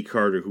with Peggy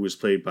Carter, who was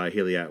played by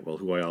Haley Atwell,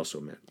 who I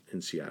also met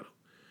in Seattle.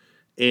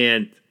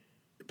 And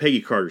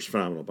Peggy Carter's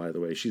phenomenal, by the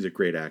way. She's a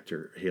great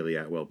actor, Haley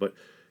Atwell. But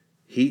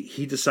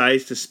he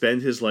decides to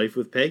spend his life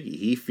with Peggy.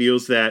 He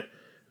feels that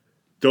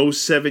those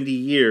 70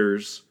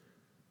 years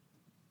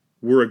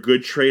were a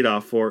good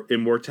trade-off for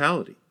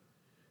immortality.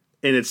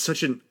 And it's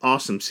such an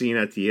awesome scene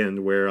at the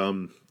end where,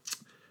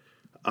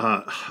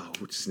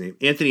 what's his name?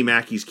 Anthony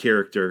Mackie's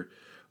character,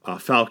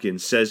 Falcon,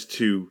 says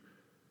to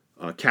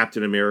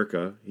Captain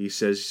America, he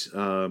says,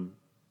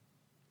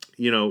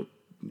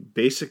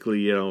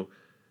 basically,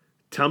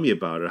 tell me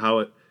about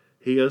it.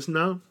 He goes,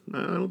 no,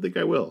 I don't think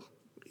I will.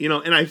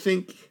 And I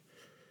think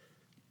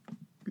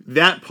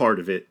that part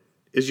of it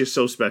is just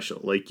so special.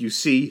 Like, you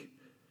see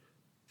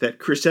that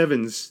Chris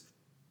Evans,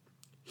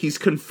 he's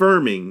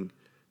confirming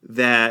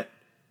that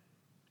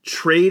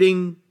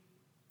trading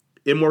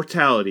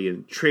immortality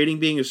and trading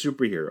being a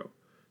superhero,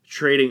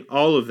 trading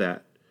all of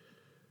that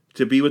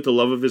to be with the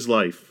love of his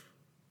life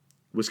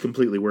was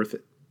completely worth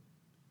it.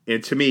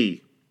 And to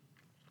me,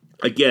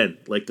 again,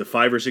 like the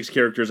 5 or 6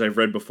 characters I've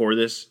read before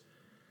this,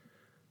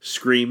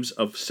 screams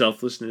of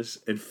selflessness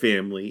and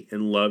family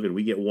and love, and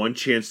we get one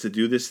chance to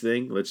do this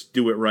thing, let's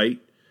do it right.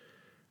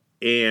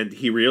 And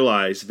he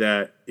realized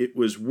that it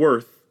was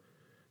worth,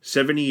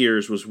 70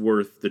 years was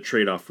worth the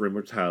trade-off for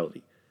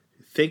immortality.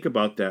 Think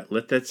about that.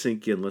 Let that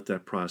sink in. Let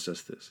that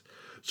process this.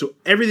 So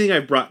everything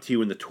I've brought to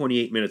you in the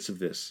 28 minutes of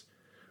this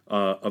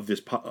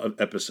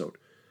episode,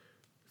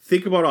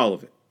 think about all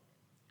of it.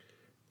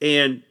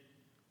 And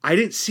I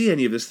didn't see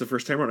any of this the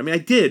first time around. I mean, I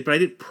did, but I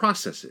didn't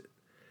process it.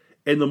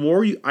 And the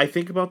more I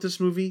think about this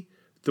movie,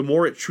 the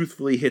more it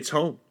truthfully hits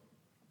home.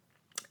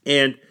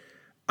 And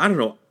I don't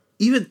know,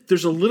 even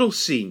there's a little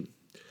scene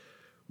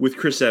with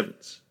Chris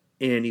Evans,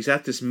 and he's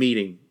at this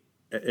meeting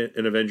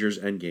in Avengers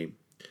Endgame.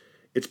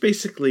 It's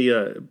basically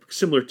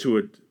similar to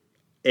an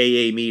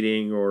AA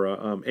meeting or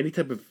any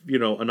type of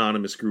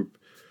anonymous group,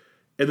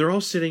 and they're all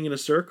sitting in a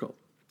circle.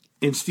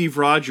 And Steve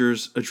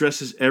Rogers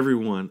addresses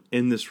everyone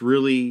in this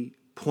really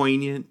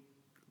poignant,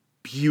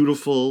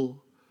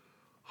 beautiful,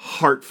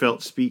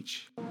 heartfelt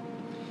speech.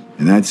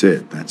 And that's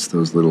it. That's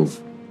those little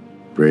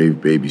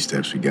brave baby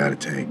steps we gotta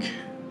take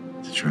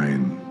to try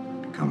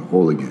and become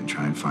whole again,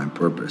 try and find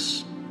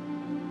purpose.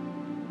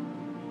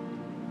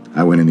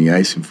 I went in the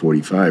ice in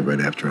 45 right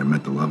after I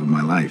met the love of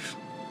my life.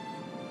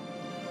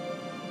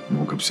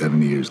 Woke up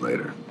 70 years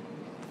later.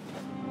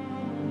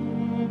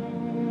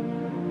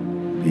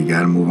 You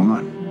gotta move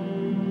on.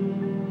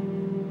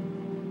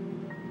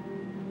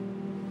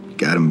 You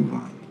gotta move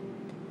on.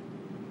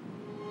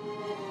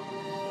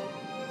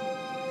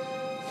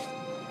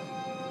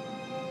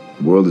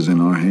 world is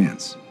in our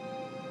hands.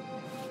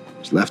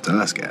 It's left to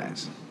us,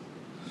 guys.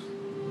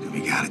 And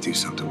we gotta do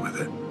something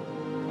with it.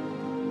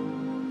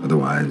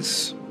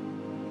 Otherwise,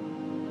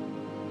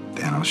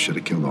 Thanos should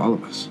have killed all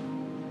of us.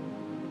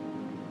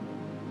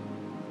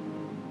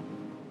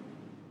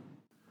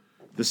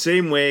 The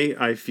same way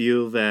I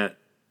feel that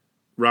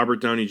Robert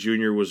Downey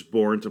Jr. was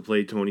born to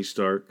play Tony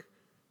Stark,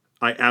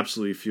 I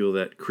absolutely feel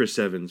that Chris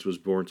Evans was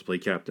born to play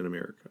Captain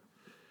America.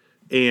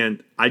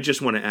 And I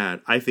just want to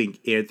add, I think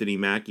Anthony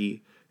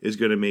Mackie is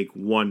going to make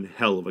one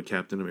hell of a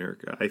Captain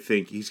America. I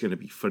think he's going to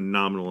be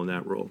phenomenal in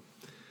that role.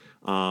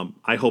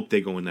 I hope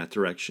they go in that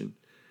direction.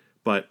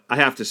 But I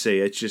have to say,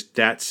 it's just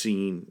that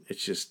scene,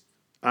 it's just,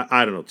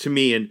 I don't know, to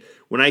me, and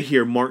when I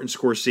hear Martin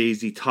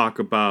Scorsese talk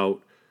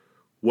about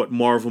what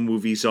Marvel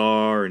movies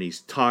are, and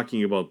he's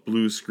talking about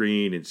blue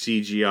screen and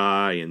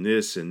CGI and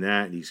this and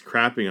that, and he's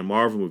crapping on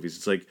Marvel movies,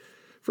 it's like,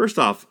 first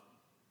off,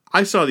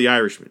 I saw The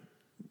Irishman.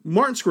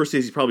 Martin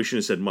Scorsese probably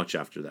shouldn't have said much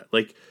after that.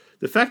 Like,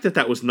 the fact that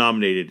that was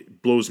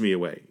nominated blows me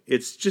away.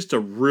 It's just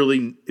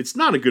it's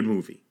not a good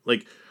movie.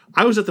 Like,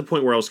 I was at the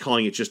point where I was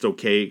calling it just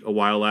okay a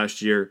while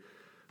last year.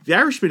 The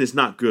Irishman is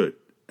not good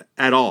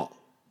at all.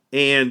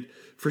 And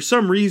for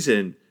some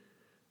reason,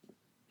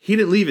 he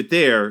didn't leave it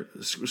there.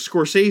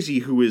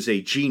 Scorsese, who is a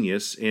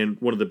genius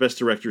and one of the best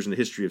directors in the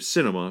history of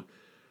cinema,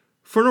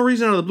 for no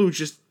reason out of the blue,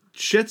 just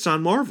shits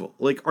on Marvel.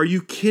 Like, are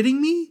you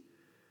kidding me?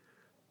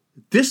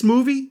 This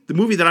movie, the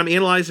movie that I'm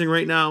analyzing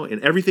right now,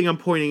 and everything I'm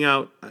pointing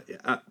out,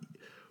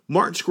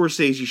 Martin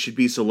Scorsese should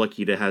be so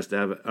lucky to have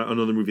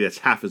another movie that's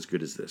half as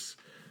good as this.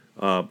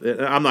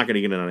 I'm not going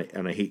to get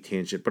on a hate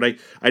tangent, but I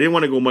didn't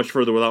want to go much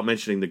further without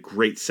mentioning the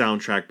great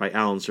soundtrack by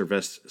Alan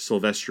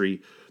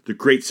Silvestri, the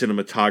great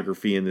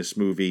cinematography in this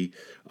movie.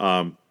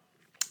 But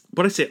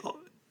I say,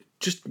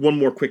 just one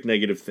more quick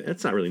negative thing.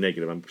 It's not really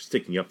negative. I'm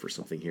sticking up for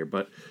something here.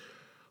 But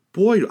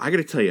boy, I got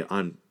to tell you,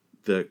 on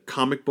the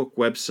comic book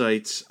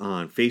websites,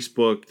 on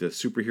Facebook, the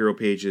superhero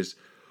pages,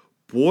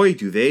 boy,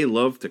 do they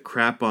love to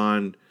crap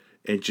on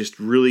and just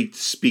really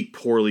speak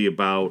poorly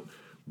about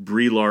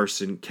Brie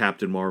Larson,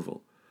 Captain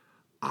Marvel.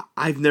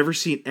 I've never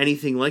seen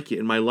anything like it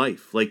in my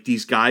life. Like,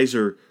 these guys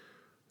are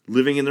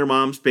living in their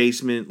mom's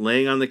basement,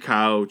 laying on the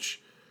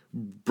couch,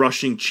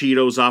 brushing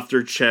Cheetos off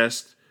their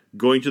chest,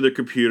 going to their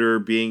computer,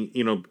 being,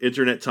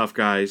 internet tough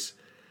guys,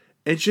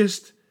 and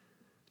just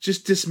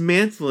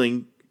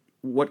dismantling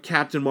what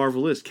Captain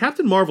Marvel is.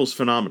 Captain Marvel's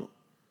phenomenal.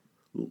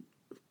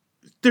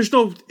 There's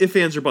no ifs,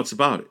 ands, or buts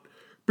about it.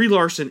 Brie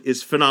Larson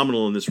is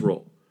phenomenal in this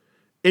role.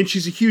 And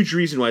she's a huge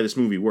reason why this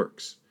movie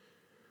works.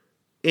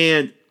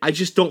 And I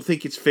just don't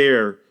think it's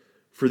fair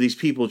for these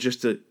people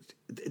just to...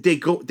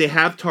 They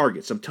have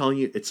targets. I'm telling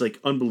you, it's like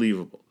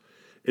unbelievable.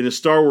 In the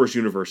Star Wars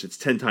universe, it's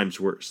 10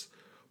 times worse.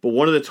 But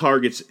one of the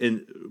targets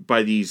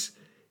by these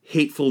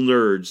hateful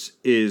nerds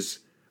is,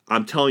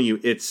 I'm telling you,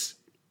 it's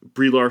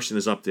Brie Larson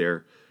is up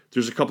there.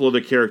 There's a couple other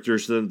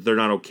characters that they're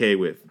not okay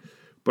with.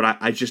 But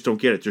I just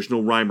don't get it. There's no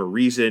rhyme or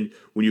reason.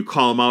 When you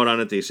call them out on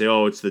it, they say,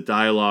 oh, it's the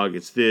dialogue,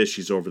 it's this,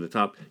 she's over the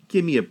top.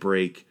 Give me a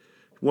break.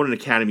 Won an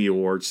Academy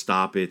Award.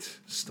 Stop it.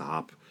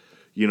 Stop.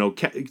 One of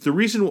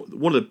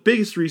the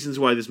biggest reasons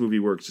why this movie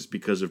works is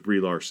because of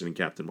Brie Larson and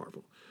Captain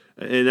Marvel.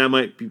 And that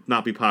might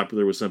not be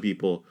popular with some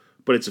people,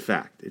 but it's a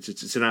fact.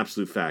 It's an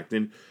absolute fact.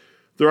 And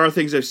there are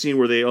things I've seen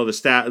where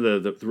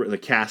the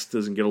cast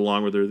doesn't get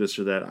along with her, this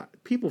or that.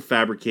 People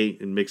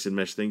fabricate and mix and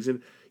mesh things.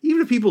 And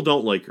even if people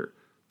don't like her,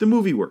 the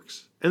movie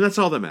works. And that's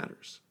all that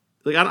matters.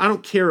 Like, I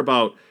don't care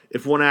about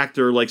if one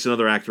actor likes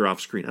another actor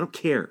off screen. I don't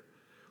care.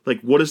 Like,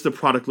 what does the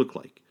product look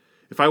like?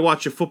 If I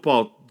watch a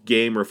football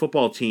game or a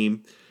football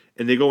team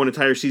and they go an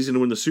entire season to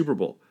win the Super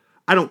Bowl,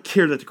 I don't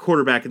care that the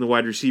quarterback and the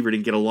wide receiver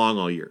didn't get along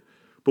all year.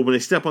 But when they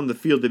step on the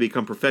field, they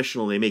become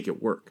professional and they make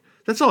it work.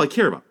 That's all I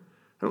care about.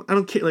 I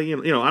don't care. I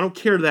don't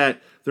care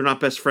that they're not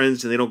best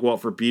friends and they don't go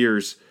out for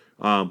beers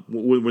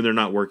when they're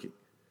not working.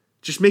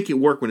 Just make it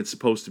work when it's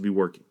supposed to be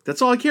working.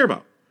 That's all I care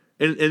about.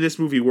 And this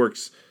movie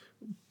works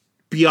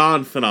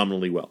beyond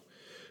phenomenally well.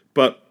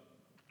 But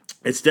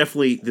it's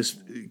definitely, this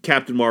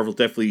Captain Marvel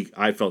definitely,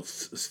 I felt,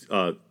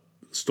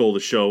 stole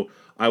the show.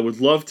 I would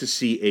love to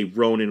see a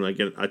Ronin,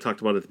 again, I talked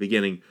about it at the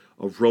beginning,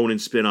 a Ronin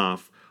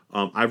spinoff.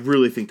 I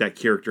really think that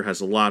character has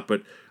a lot,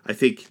 but I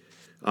think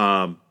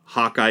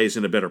Hawkeye is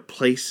in a better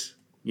place,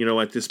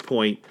 at this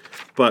point.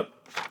 But,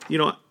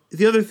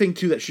 the other thing,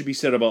 too, that should be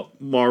said about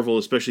Marvel,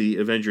 especially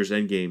Avengers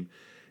Endgame,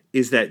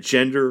 is that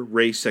gender,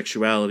 race,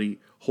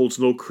 sexuality holds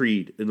no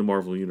creed in the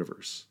Marvel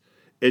Universe.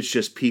 It's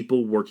just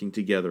people working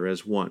together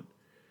as one.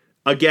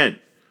 Again,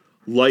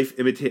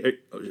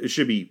 it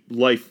should be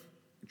life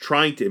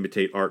trying to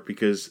imitate art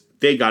because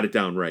they got it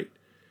down right.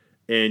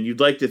 And you'd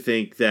like to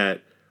think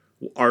that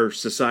our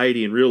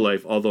society in real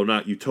life, although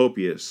not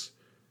utopias,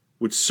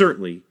 would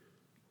certainly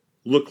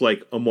look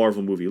like a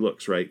Marvel movie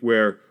looks, right?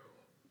 Where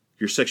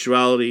your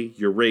sexuality,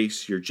 your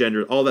race, your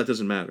gender, all that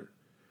doesn't matter.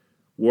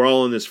 We're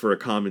all in this for a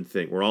common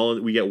thing.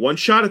 We get one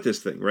shot at this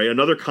thing, right?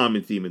 Another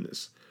common theme in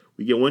this.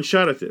 We get one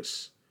shot at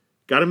this.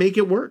 Got to make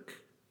it work.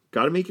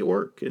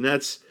 And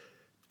that's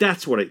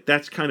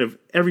kind of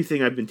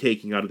everything I've been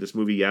taking out of this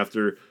movie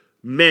after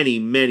many,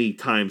 many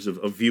times of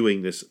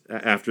viewing this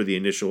after the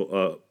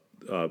initial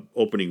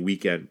opening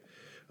weekend.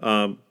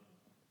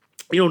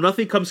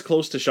 Nothing comes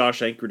close to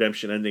Shawshank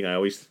Redemption ending. I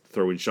always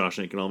throw in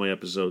Shawshank in all my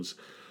episodes,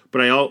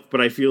 but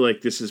I feel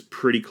like this is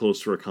pretty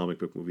close to a comic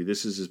book movie.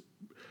 This is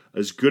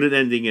as good an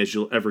ending as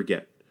you'll ever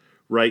get,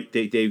 right?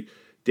 They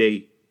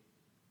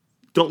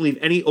don't leave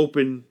any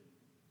open,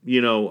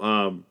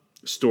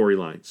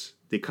 storylines.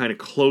 They kind of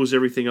close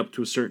everything up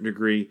to a certain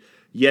degree.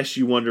 Yes,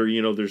 you wonder,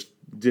 there's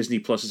Disney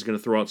Plus is going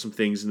to throw out some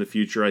things in the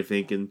future, I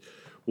think, and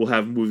we'll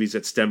have movies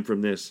that stem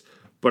from this.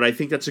 But I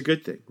think that's a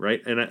good thing,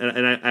 right? And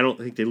I don't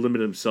think they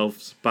limit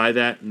themselves by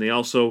that. And they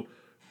also,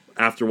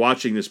 after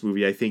watching this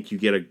movie, I think you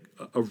get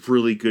a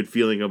really good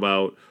feeling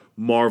about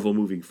Marvel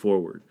moving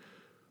forward.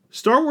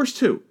 Star Wars,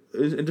 too.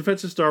 In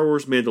defense of Star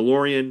Wars,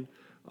 Mandalorian,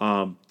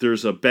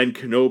 there's a Ben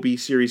Kenobi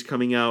series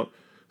coming out.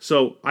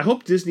 So I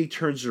hope Disney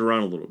turns it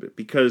around a little bit,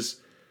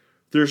 because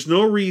there's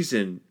no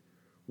reason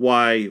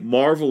why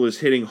Marvel is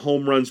hitting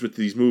home runs with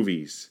these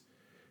movies.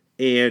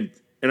 And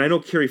I know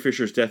Carrie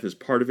Fisher's death is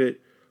part of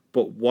it,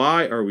 but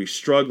why are we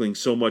struggling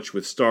so much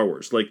with Star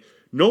Wars? Like,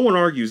 no one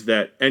argues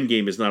that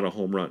Endgame is not a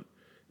home run.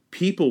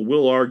 People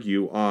will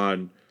argue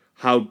on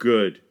how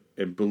good,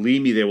 and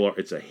believe me, they will.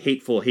 It's a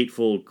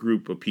hateful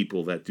group of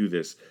people that do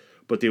this,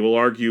 but they will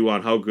argue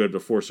on how good The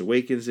Force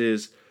Awakens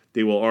is.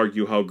 They will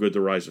argue how good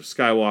The Rise of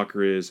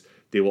Skywalker is.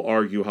 They will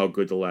argue how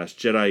good The Last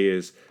Jedi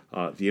is.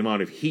 The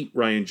amount of heat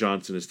Rian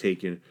Johnson has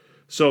taken.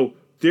 So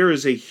there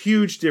is a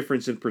huge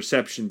difference in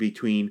perception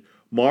between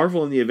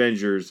Marvel and the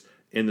Avengers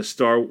and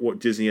what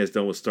Disney has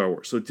done with Star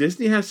Wars. So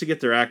Disney has to get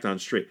their act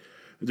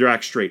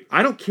straight.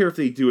 I don't care if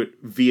they do it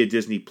via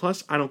Disney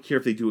Plus. I don't care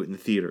if they do it in the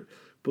theater.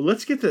 But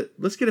let's get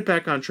it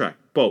back on track.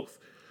 Both.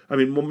 I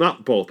mean, well,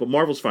 not both, but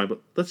Marvel's fine.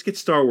 But let's get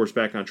Star Wars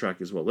back on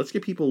track as well. Let's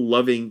get people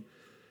loving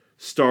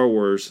Star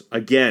Wars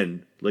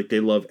again, like they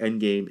love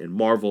Endgame and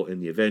Marvel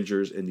and the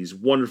Avengers and these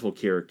wonderful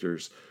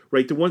characters.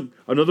 Right?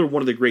 Another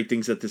one of the great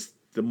things that this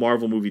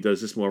Marvel movie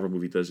does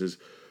is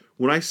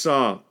when I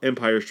saw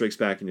Empire Strikes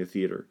Back in the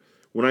theater,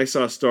 when I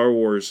saw Star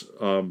Wars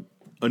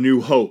A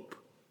New Hope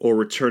or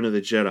Return of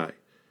the Jedi,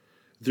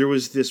 there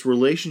was this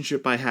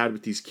relationship I had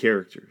with these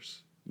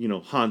characters.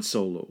 Han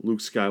Solo, Luke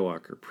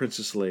Skywalker,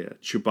 Princess Leia,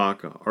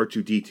 Chewbacca,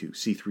 R2-D2,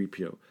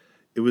 C-3PO.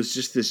 It was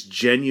just this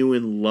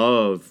genuine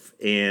love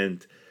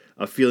and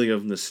a feeling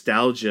of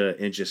nostalgia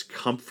and just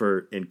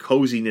comfort, and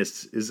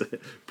coziness is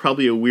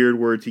probably a weird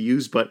word to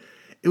use, but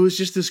it was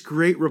just this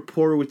great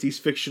rapport with these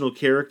fictional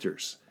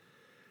characters.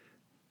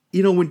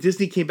 When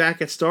Disney came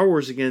back at Star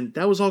Wars again,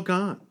 that was all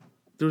gone.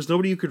 There was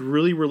nobody you could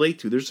really relate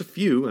to. There's a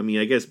few. I mean,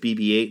 I guess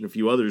BB-8 and a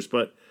few others,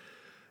 but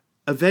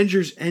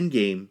Avengers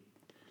Endgame,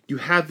 you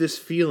have this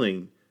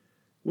feeling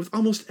with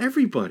almost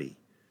everybody.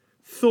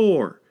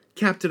 Thor,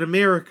 Captain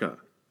America,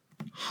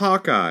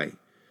 Hawkeye,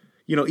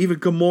 even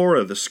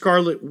Gamora, the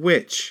Scarlet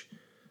Witch,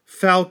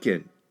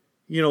 Falcon,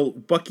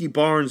 Bucky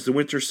Barnes, the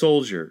Winter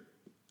Soldier.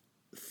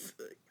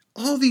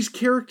 All these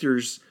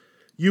characters,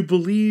 you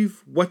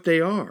believe what they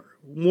are.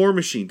 War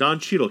Machine, Don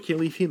Cheadle, can't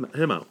leave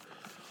him out.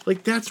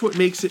 Like, that's what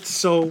makes it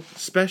so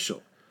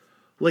special.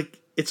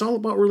 Like, it's all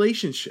about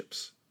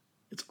relationships.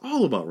 It's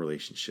all about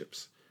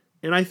relationships.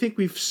 And I think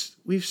we've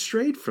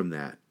strayed from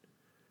that,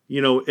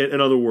 in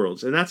other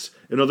worlds. And that's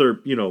in other,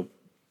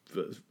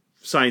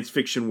 science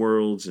fiction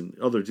worlds and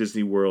other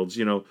Disney worlds,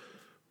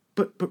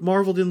 But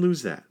Marvel didn't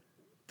lose that.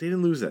 They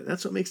didn't lose that.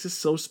 That's what makes this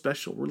so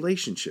special.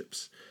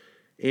 Relationships.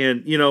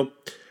 And,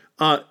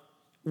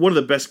 one of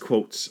the best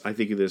quotes I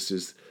think of this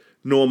is,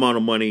 "No amount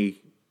of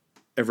money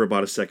ever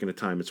bought a second of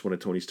time." It's one of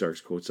Tony Stark's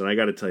quotes. And I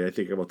got to tell you, I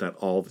think about that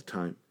all the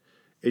time.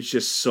 It's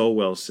just so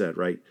well said,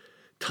 right?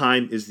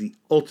 Time is the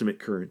ultimate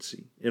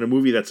currency. In a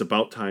movie that's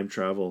about time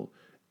travel,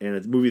 and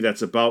a movie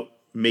that's about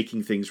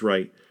making things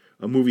right,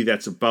 a movie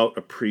that's about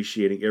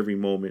appreciating every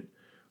moment,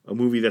 a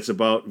movie that's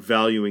about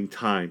valuing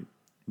time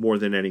more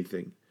than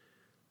anything.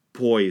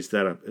 Boy, is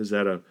that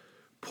a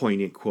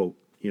poignant quote.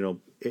 No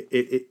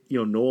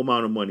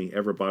amount of money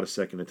ever bought a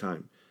second of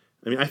time.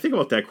 I mean, I think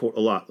about that quote a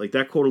lot. Like,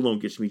 that quote alone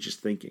gets me just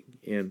thinking,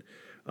 and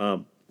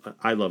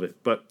I love it.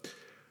 But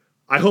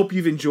I hope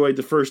you've enjoyed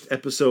the first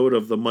episode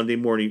of the Monday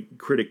Morning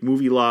Critic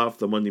Movie Loft,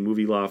 the Monday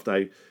Movie Loft.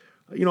 I've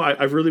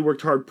really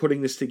worked hard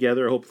putting this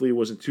together. Hopefully it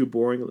wasn't too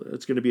boring.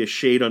 It's going to be a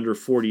shade under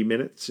 40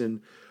 minutes,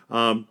 and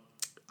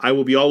I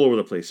will be all over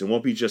the place. It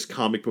won't be just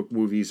comic book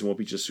movies. It won't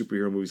be just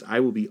superhero movies. I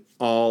will be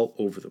all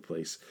over the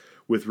place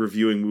with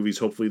reviewing movies.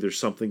 Hopefully there's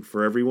something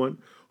for everyone.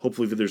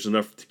 Hopefully there's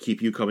enough to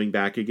keep you coming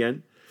back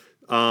again.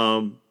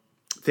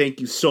 Thank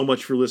you so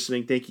much for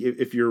listening. Thank you.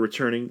 If you're a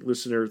returning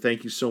listener,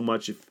 thank you so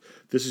much. If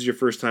this is your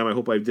first time, I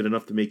hope I did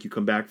enough to make you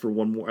come back for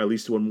at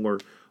least one more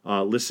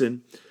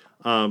listen.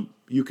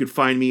 You can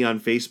find me on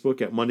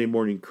Facebook at Monday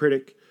Morning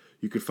Critic.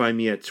 You can find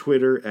me at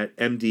Twitter at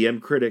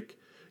MDM Critic.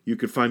 You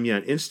can find me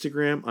on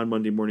Instagram on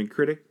Monday Morning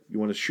Critic. You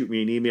want to shoot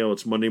me an email,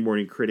 it's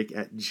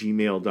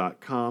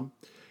mondaymorningcritic@gmail.com.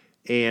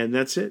 And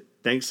that's it.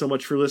 Thanks so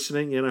much for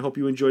listening, and I hope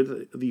you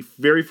enjoyed the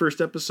very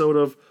first episode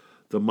of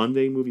the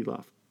Monday Movie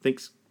Loft.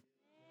 Thanks.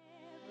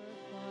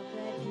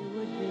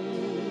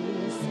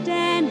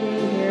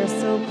 Standing here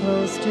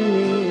close to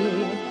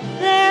me.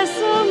 There's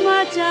so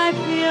much I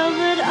feel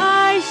that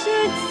I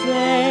should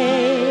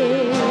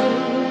say,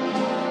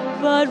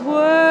 but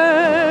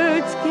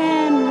words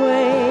can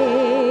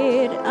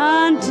wait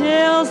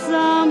until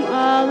some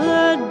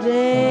other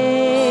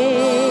day.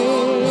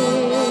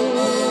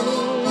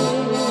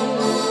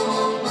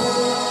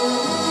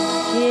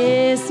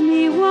 Kiss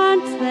me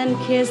once, then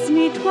kiss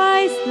me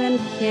twice, then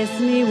kiss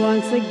me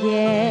once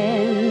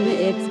again.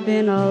 It's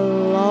been a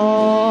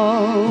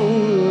long,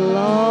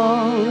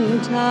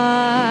 long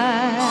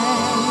time.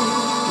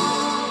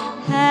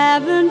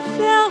 Haven't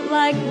felt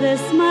like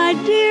this, my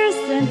dear,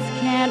 since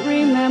can't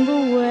remember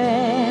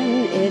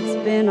when. It's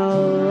been a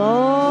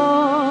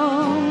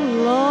long,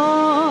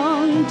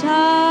 long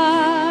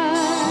time.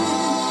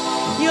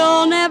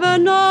 You'll never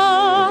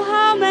know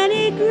how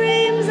many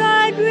dreams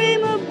I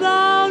dream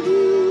about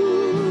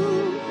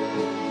you,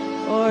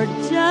 or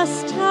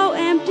just how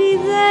empty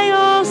they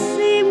all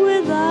seem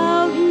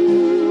without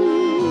you.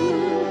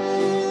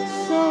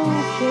 So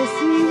kiss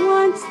me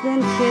once,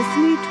 then kiss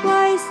me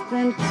twice,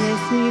 then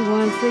kiss me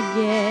once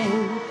again.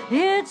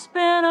 It's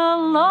been a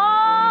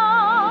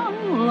long,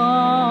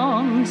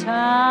 long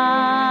time.